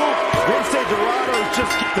moment, Michael. Lindsay Dorado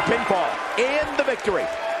just get the pinfall and the victory.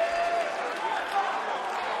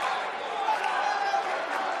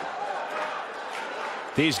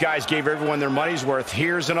 These guys gave everyone their money's worth.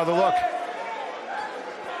 Here's another look.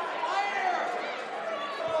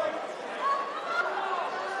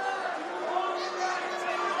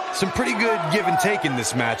 Some pretty good give and take in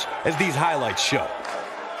this match, as these highlights show.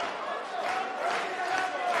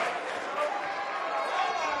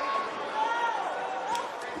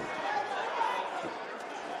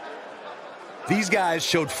 These guys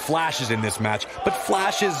showed flashes in this match, but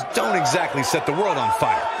flashes don't exactly set the world on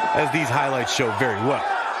fire, as these highlights show very well.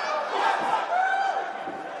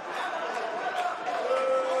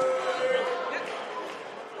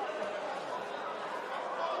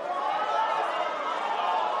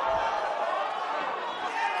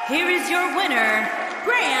 Here is your winner,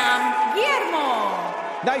 Graham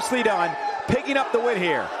Guillermo. Nicely done, picking up the win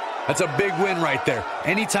here. That's a big win right there.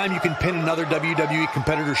 Anytime you can pin another WWE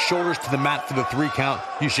competitor's shoulders to the mat for the 3 count,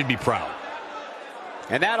 you should be proud.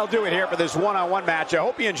 And that'll do it here for this one-on-one match. I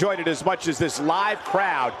hope you enjoyed it as much as this live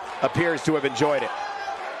crowd appears to have enjoyed it.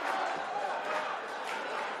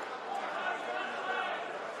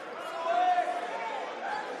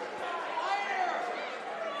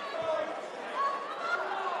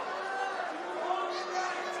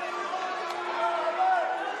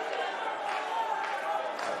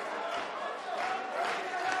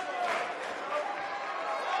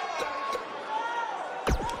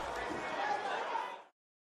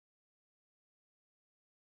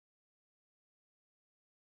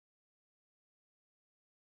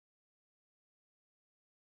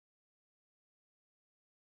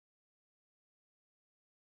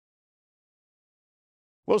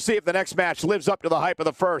 We'll see if the next match lives up to the hype of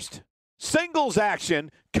the first. Singles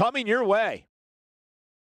action coming your way.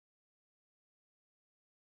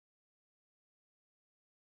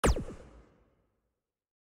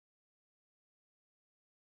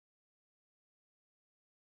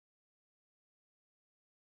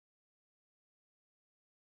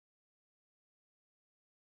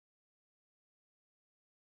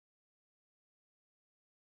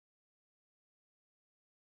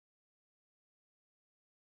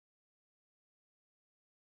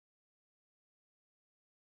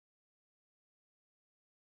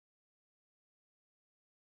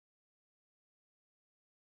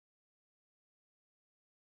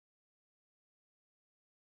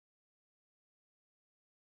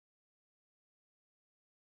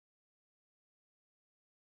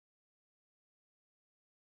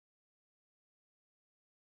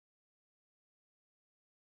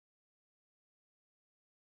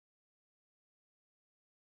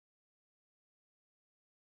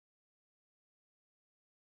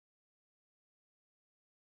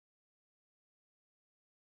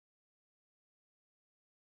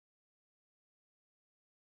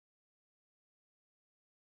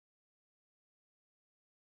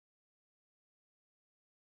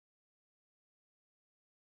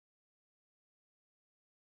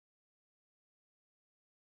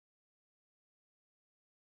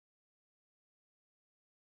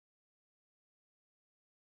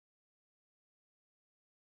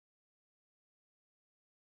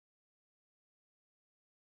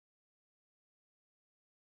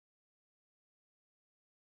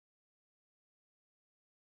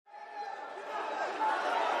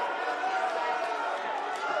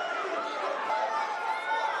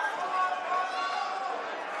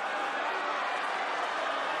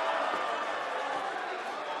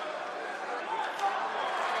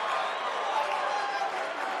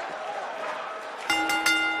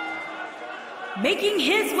 Making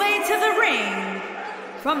his way to the ring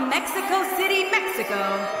from Mexico City,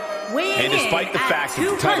 Mexico, weighing and despite the in fact at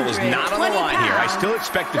that the title is not on the line here, I still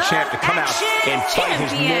expect the champ to come out and fight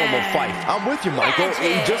his normal fight. I'm with you, Michael.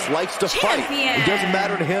 He just likes to fight. It doesn't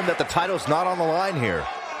matter to him that the title's not on the line here.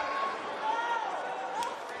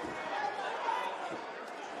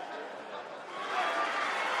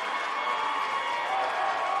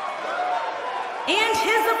 And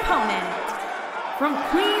his opponent from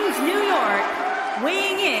Queens, New York,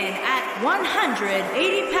 weighing in at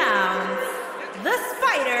 180 pounds, the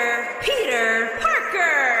Spider, Peter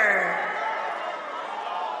Parker.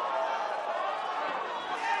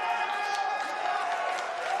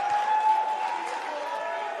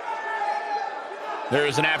 There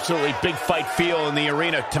is an absolutely big fight feel in the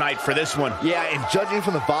arena tonight for this one. Yeah, and judging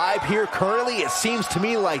from the vibe here currently, it seems to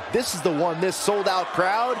me like this is the one this sold-out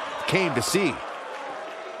crowd came to see.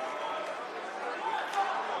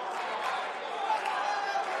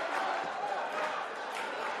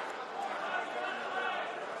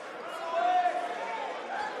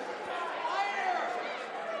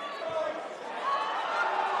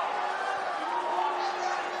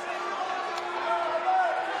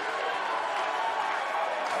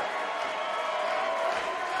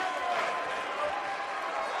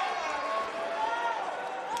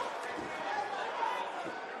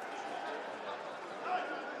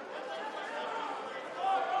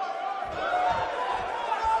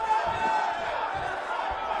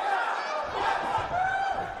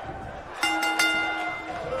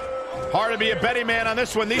 Hard to be a betting man on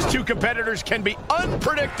this one. These two competitors can be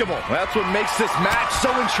unpredictable. That's what makes this match so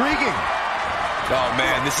intriguing. Oh,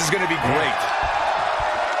 man, this is going to be great.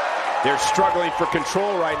 They're struggling for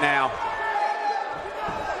control right now.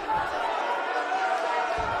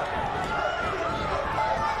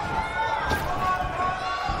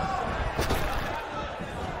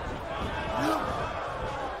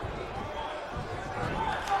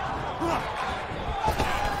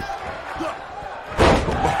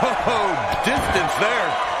 Oh, distance there.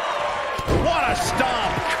 What a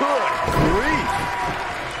stomp. Good grief.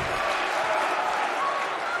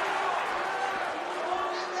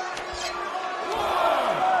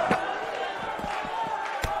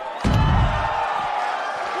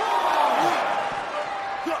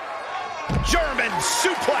 German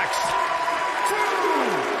suplex.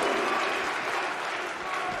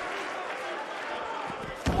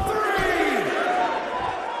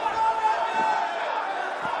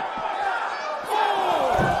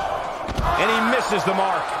 And he misses the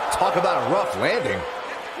mark. Talk about a rough landing.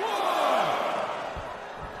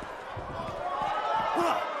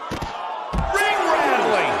 Ring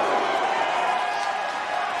rattling.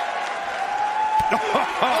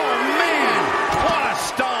 Oh, man. What a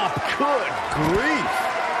stomp. Good grief.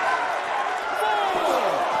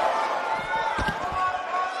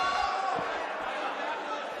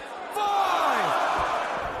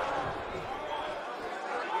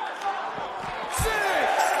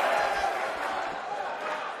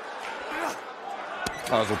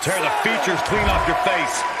 Oh, will tear the features clean off your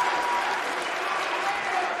face.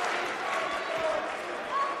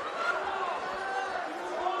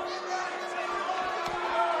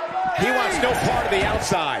 He wants no part of the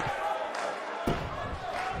outside.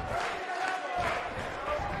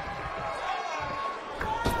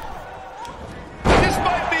 This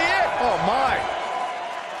might be it. Oh, my.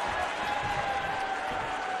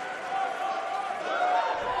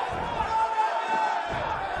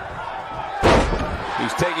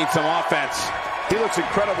 He's taking some offense. He looks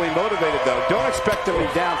incredibly motivated, though. Don't expect him to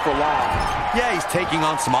be down for long. Yeah, he's taking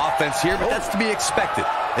on some offense here, but that's to be expected,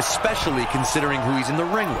 especially considering who he's in the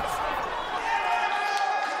ring with.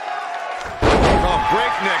 Oh,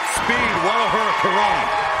 breakneck speed, Guadalajara.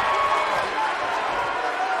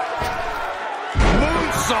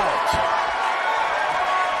 Moonsault.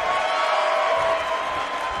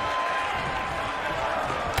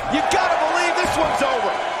 You gotta believe this one's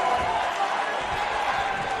over.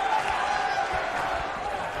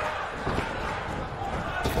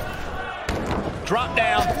 Drop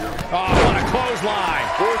down. Oh, what a clothesline.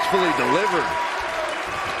 Forcefully delivered.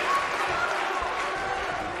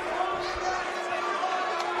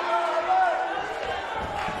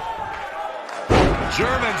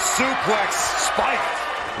 German suplex spiked.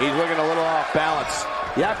 He's looking a little off balance.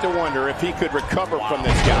 You have to wonder if he could recover from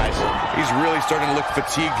this, guys. He's really starting to look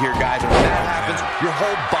fatigued here, guys. And when that happens, your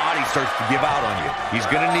whole body starts to give out on you. He's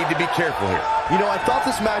going to need to be careful here. You know, I thought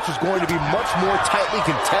this match was going to be much more tightly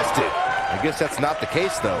contested. I guess that's not the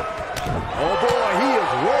case, though. Oh, boy, he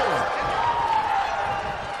is rolling.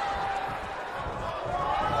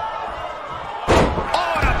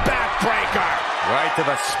 Oh, and a backbreaker. Right to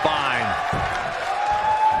the spine.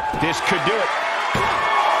 This could do it.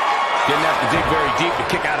 Didn't have to dig very deep to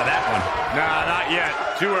kick out of that one. Nah, not yet.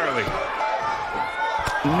 Too early.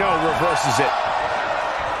 No, reverses it.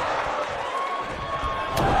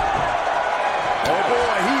 Oh,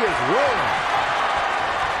 boy, he is rolling.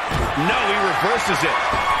 No, he reverses it.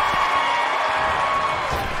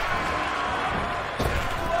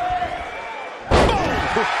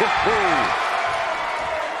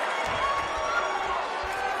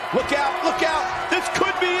 Look out, look out. This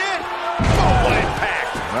could be it. Oh, what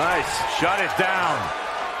impact. Nice. Shut it down.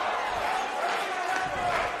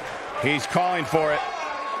 He's calling for it.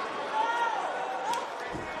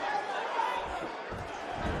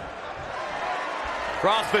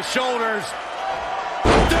 Cross the shoulders.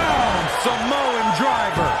 Down. Samoan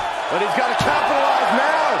driver. But he's got to capitalize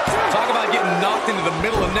now. Talk about getting knocked into the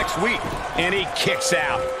middle of next week. And he kicks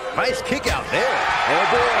out. Nice kick out there. Oh,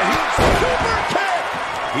 boy, he's super kick.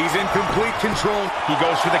 He's in complete control. He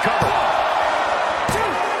goes for the cover.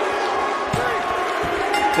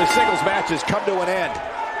 The singles match has come to an end.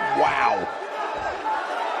 Wow.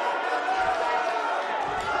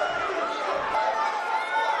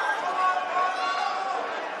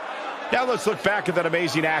 Now let's look back at that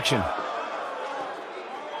amazing action.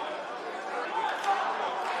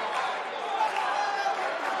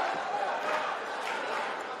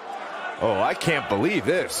 Oh, I can't believe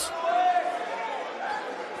this.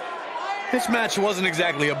 This match wasn't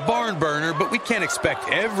exactly a barn burner, but we can't expect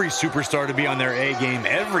every superstar to be on their A game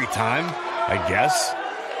every time, I guess.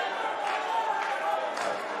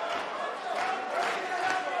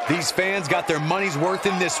 These fans got their money's worth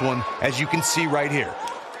in this one, as you can see right here.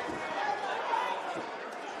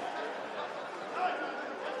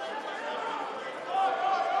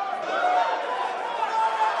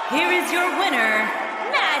 Here is your winner,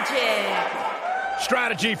 Magic.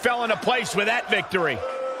 Strategy fell into place with that victory.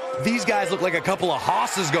 These guys look like a couple of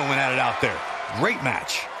hosses going at it out there. Great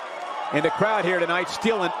match. And the crowd here tonight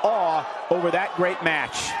still in awe over that great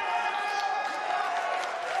match.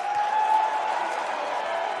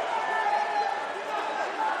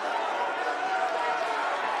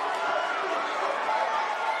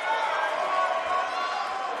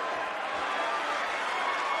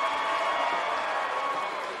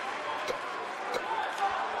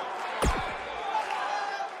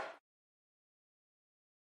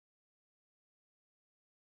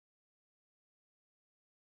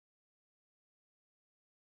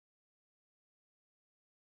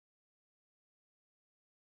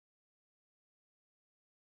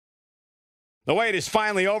 The wait is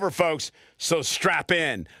finally over, folks, so strap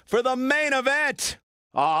in for the main event.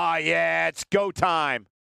 Ah, yeah, it's go time.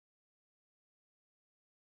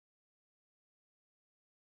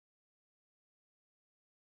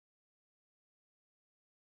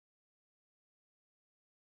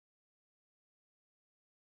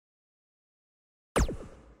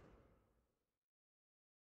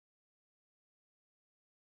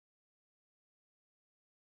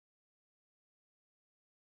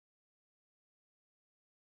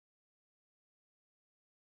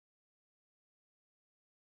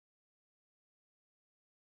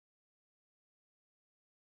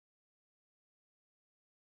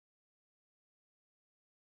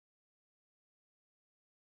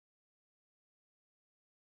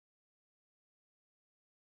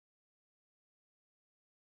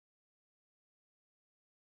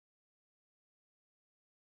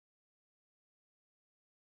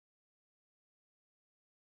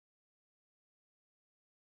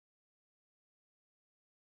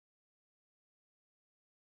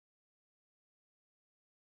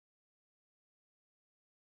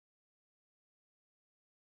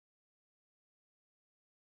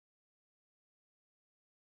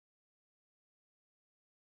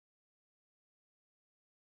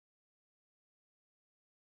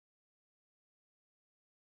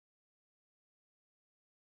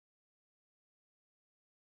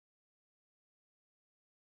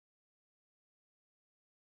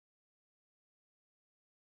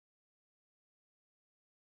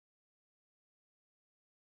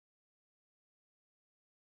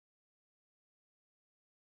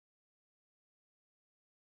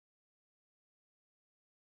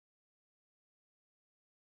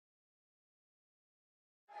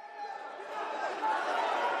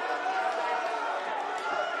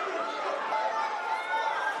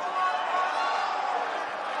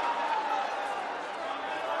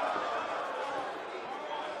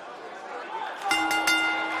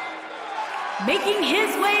 Making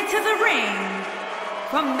his way to the ring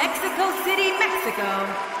from Mexico City, Mexico,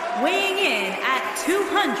 weighing in at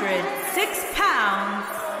 206 pounds,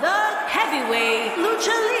 the heavyweight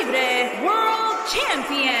lucha libre world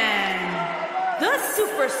champion, the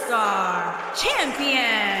Superstar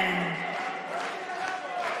Champion.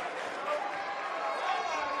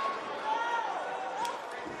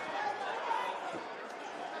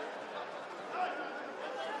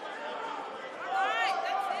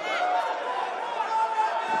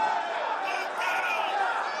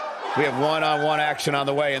 We have one-on-one action on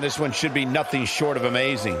the way, and this one should be nothing short of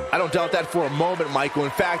amazing. I don't doubt that for a moment, Michael. In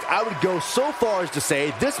fact, I would go so far as to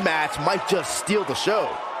say this match might just steal the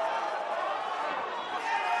show.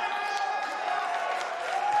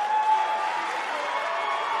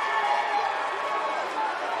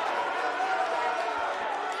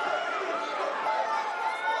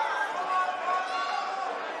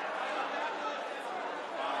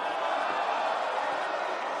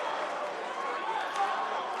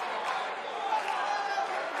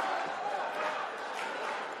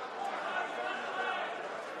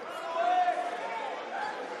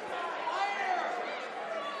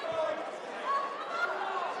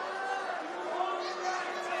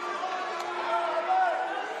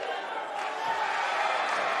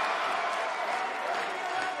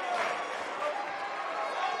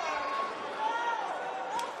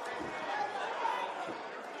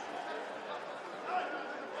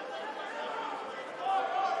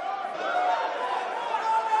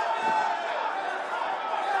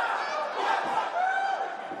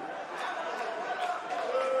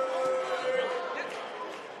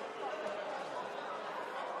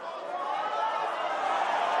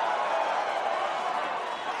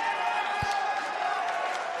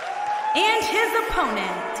 And his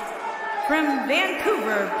opponent, from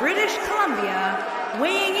Vancouver, British Columbia,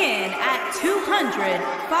 weighing in at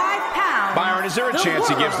 205 pounds. Byron, is there a chance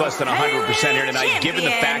he gives less than 100% here tonight, given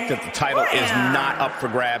the fact that the title is not up for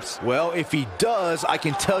grabs? Well, if he does, I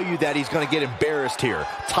can tell you that he's going to get embarrassed here.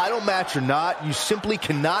 Title match or not, you simply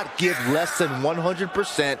cannot give less than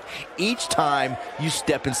 100% each time you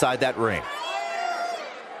step inside that ring.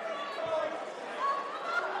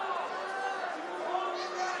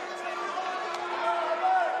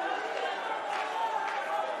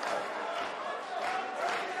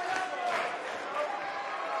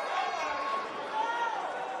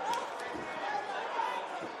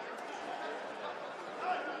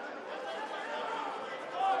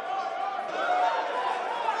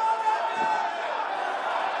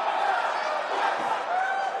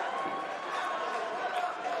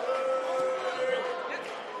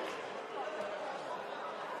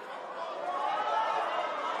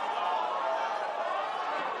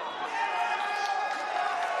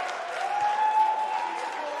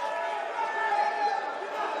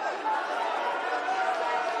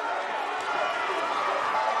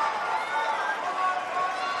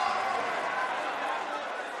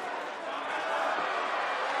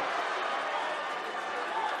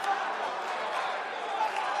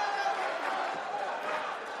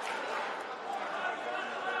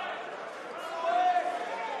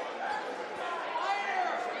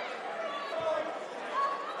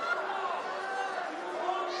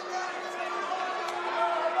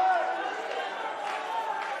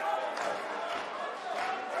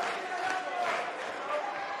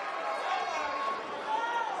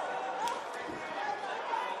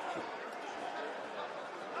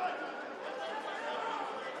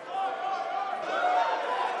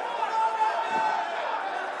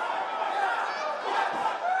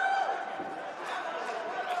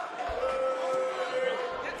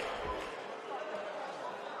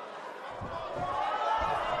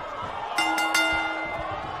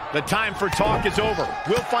 The time for talk is over.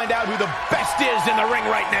 We'll find out who the best is in the ring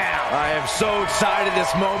right now. I am so excited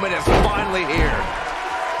this moment is finally here.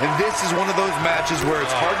 And this is one of those matches where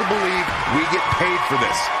it's hard to believe we get paid for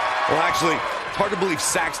this. Well, actually, it's hard to believe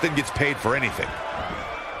Saxton gets paid for anything.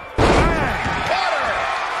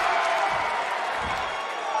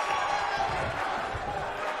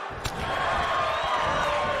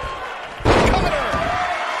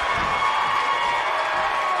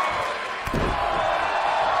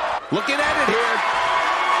 Looking at it here.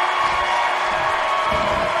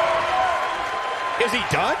 Is he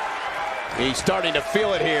done? He's starting to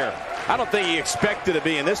feel it here. I don't think he expected to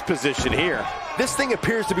be in this position here. This thing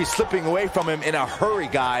appears to be slipping away from him in a hurry,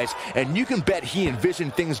 guys, and you can bet he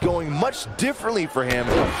envisioned things going much differently for him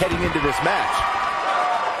heading into this match.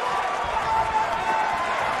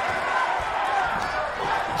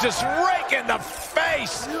 Just rake in the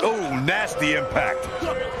face. Oh, nasty impact.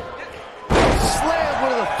 Slammed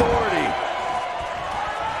with authority.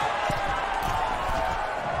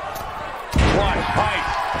 What height.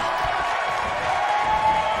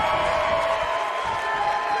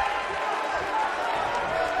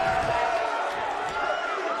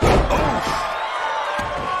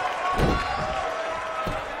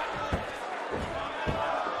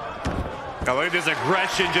 Now look at this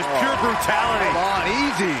aggression, just pure brutality. Come on,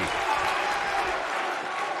 easy.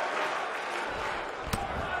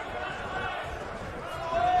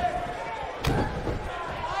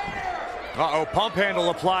 Uh-oh, pump handle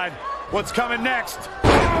applied. What's coming next?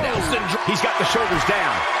 Nelson, he's got the shoulders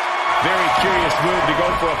down. Very curious move to go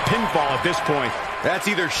for a pinfall at this point. That's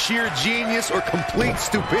either sheer genius or complete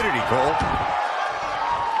stupidity, Cole.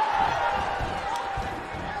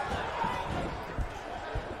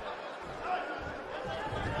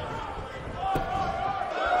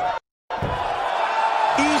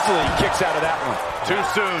 Easily kicks out of that one. Too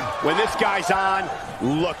soon. When this guy's on,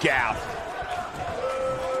 look out.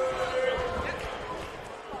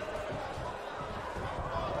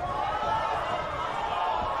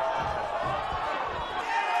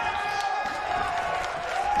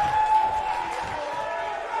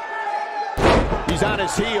 He's on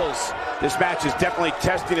his heels. This match is definitely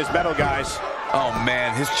testing his mettle, guys. Oh,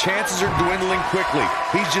 man, his chances are dwindling quickly.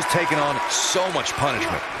 He's just taking on so much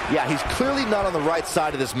punishment. Yeah, he's clearly not on the right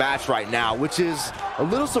side of this match right now, which is a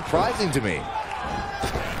little surprising to me.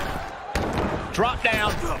 Drop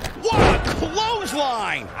down. What a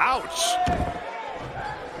clothesline. Ouch.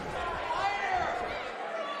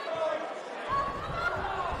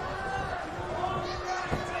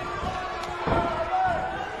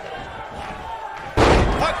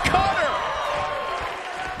 A cutter.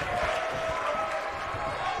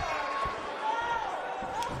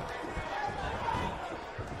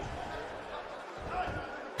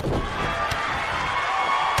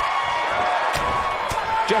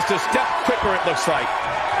 Just a step quicker, it looks like.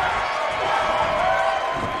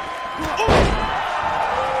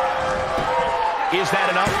 Is that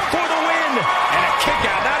enough for the win? And a kick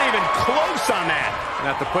out, not even close on that.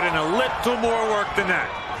 Gonna have to put in a little more work than that.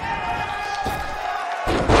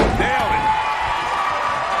 Nailed it.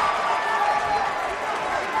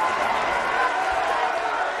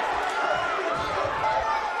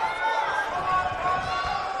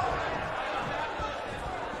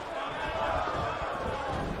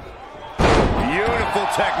 Beautiful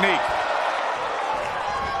technique.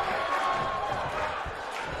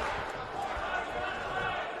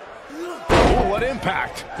 Ooh, what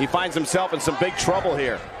impact. He finds himself in some big trouble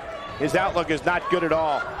here. His outlook is not good at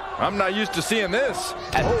all. I'm not used to seeing this.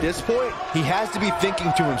 At this point, he has to be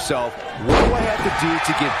thinking to himself, what do I have to do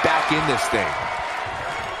to get back in this thing?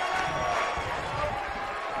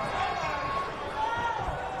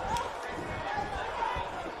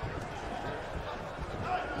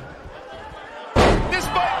 This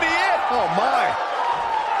might be it. Oh, my.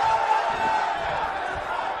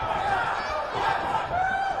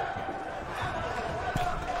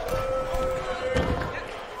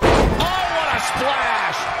 Oh, what a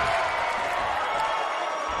splash.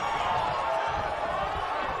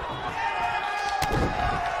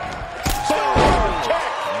 Boom! Kick.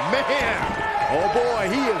 Man. Oh, boy,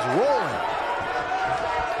 he is rolling.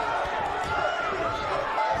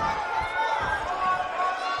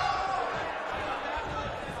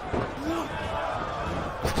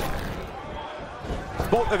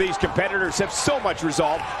 Both of these competitors have so much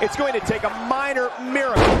resolve, it's going to take a minor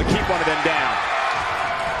miracle to keep one of them down.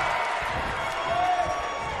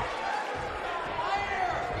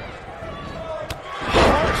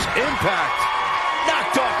 Harsh impact.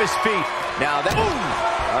 Knocked off his feet. Now that...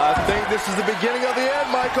 I think this is the beginning of the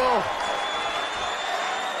end, Michael.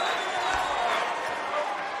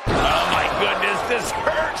 Oh, my goodness, this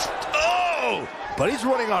hurts. Oh! But he's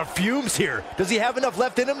running on fumes here. Does he have enough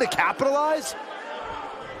left in him to capitalize?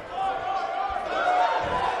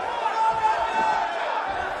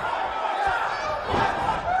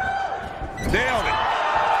 Nailed it.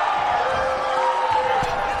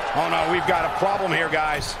 Oh, no, we've got a problem here,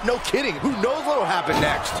 guys. No kidding. Who knows what'll happen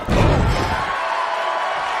next?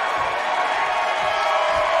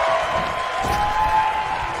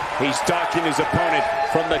 He's stalking his opponent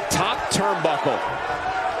from the top turnbuckle.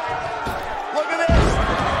 Look at this.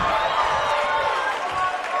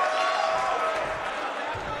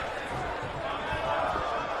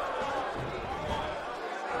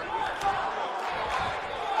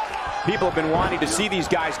 People have been wanting to see these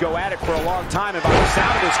guys go at it for a long time, and by the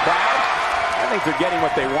sound of this crowd, I think they're getting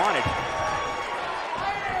what they wanted.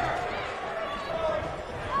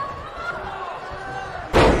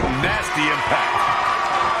 Nasty impact.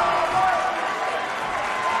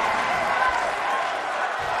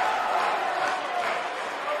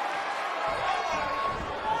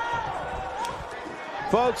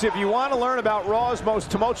 Folks, if you want to learn about Raw's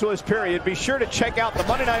most tumultuous period, be sure to check out the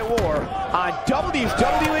Monday Night War on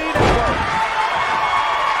WWE Network.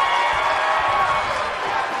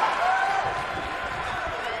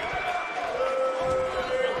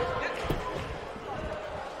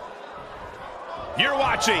 You're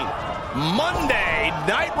watching Monday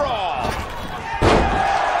Night Raw.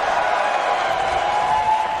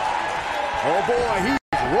 Oh boy, he's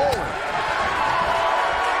rolling.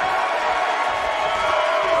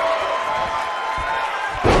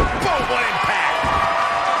 Boom, what impact.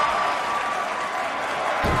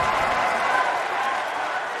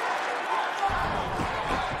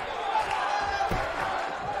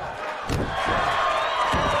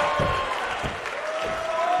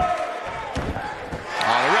 The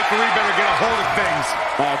referee better get a hold of things.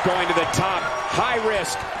 Going to the top, high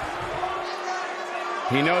risk.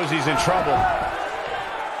 He knows he's in trouble.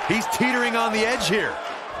 He's teetering on the edge here.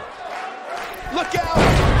 Look out!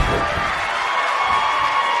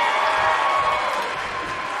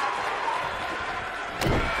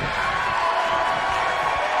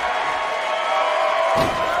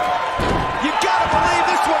 You gotta believe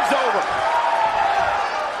this one's over.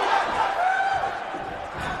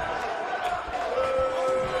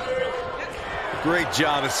 Great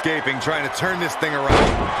job escaping, trying to turn this thing around.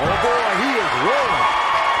 Oh boy, he is rolling.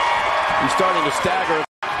 He's starting to stagger.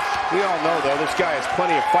 We all know, though, this guy has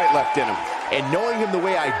plenty of fight left in him. And knowing him the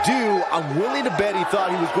way I do, I'm willing to bet he thought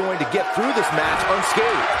he was going to get through this match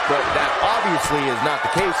unscathed. But that obviously is not the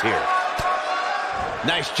case here.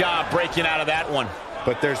 Nice job breaking out of that one.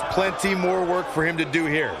 But there's plenty more work for him to do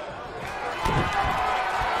here.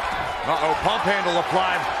 Uh-oh, pump handle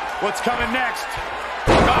applied. What's coming next?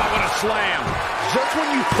 Oh, what a slam. Just when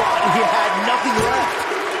you thought he had nothing left.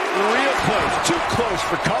 Real close, too close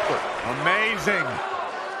for cover. Amazing.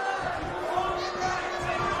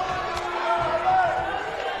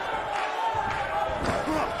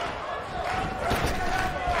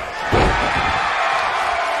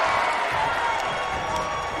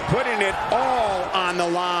 Putting it all on the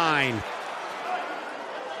line.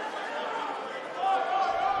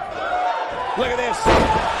 Look at this.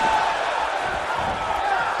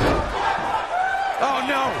 Oh,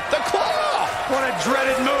 no. The claw! What a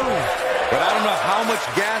dreaded move. But I don't know how much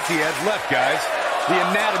gas he has left, guys. The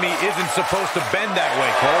anatomy isn't supposed to bend that way,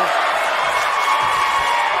 Cole.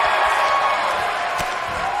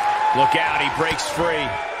 Look out, he breaks free.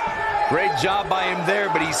 Great job by him there,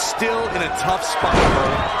 but he's still in a tough spot,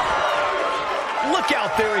 Cole. Look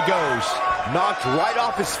out, there he goes. Knocked right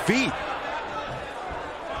off his feet.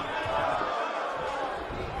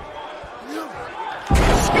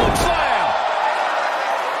 Scoop slam.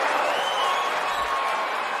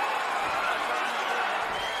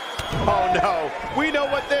 Oh, no. We know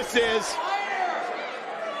what this is.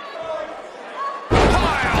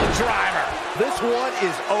 Pile driver. This one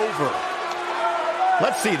is over.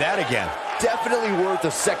 Let's see that again. Definitely worth a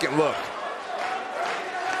second look.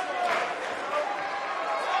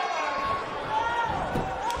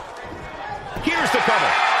 Here's the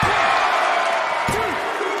cover.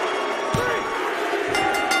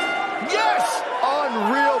 Yes!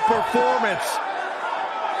 Unreal performance.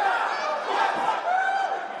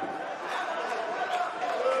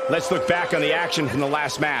 Let's look back on the action from the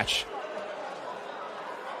last match.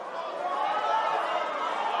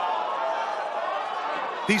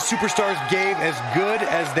 These superstars gave as good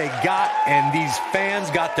as they got, and these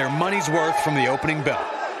fans got their money's worth from the opening bell.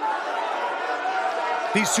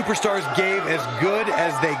 These superstars gave as good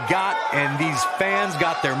as they got, and these fans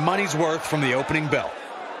got their money's worth from the opening bell.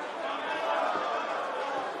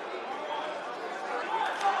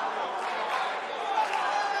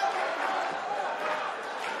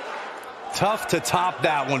 Tough to top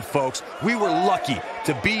that one, folks. We were lucky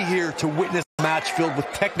to be here to witness a match filled with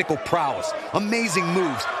technical prowess, amazing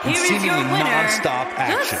moves, and Here is seemingly your winner, non-stop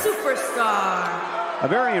action. the Superstar. A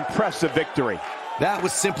very impressive victory. That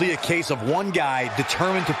was simply a case of one guy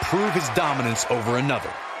determined to prove his dominance over another.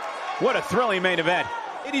 What a thrilling main event.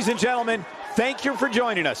 Ladies and gentlemen, thank you for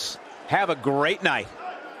joining us. Have a great night.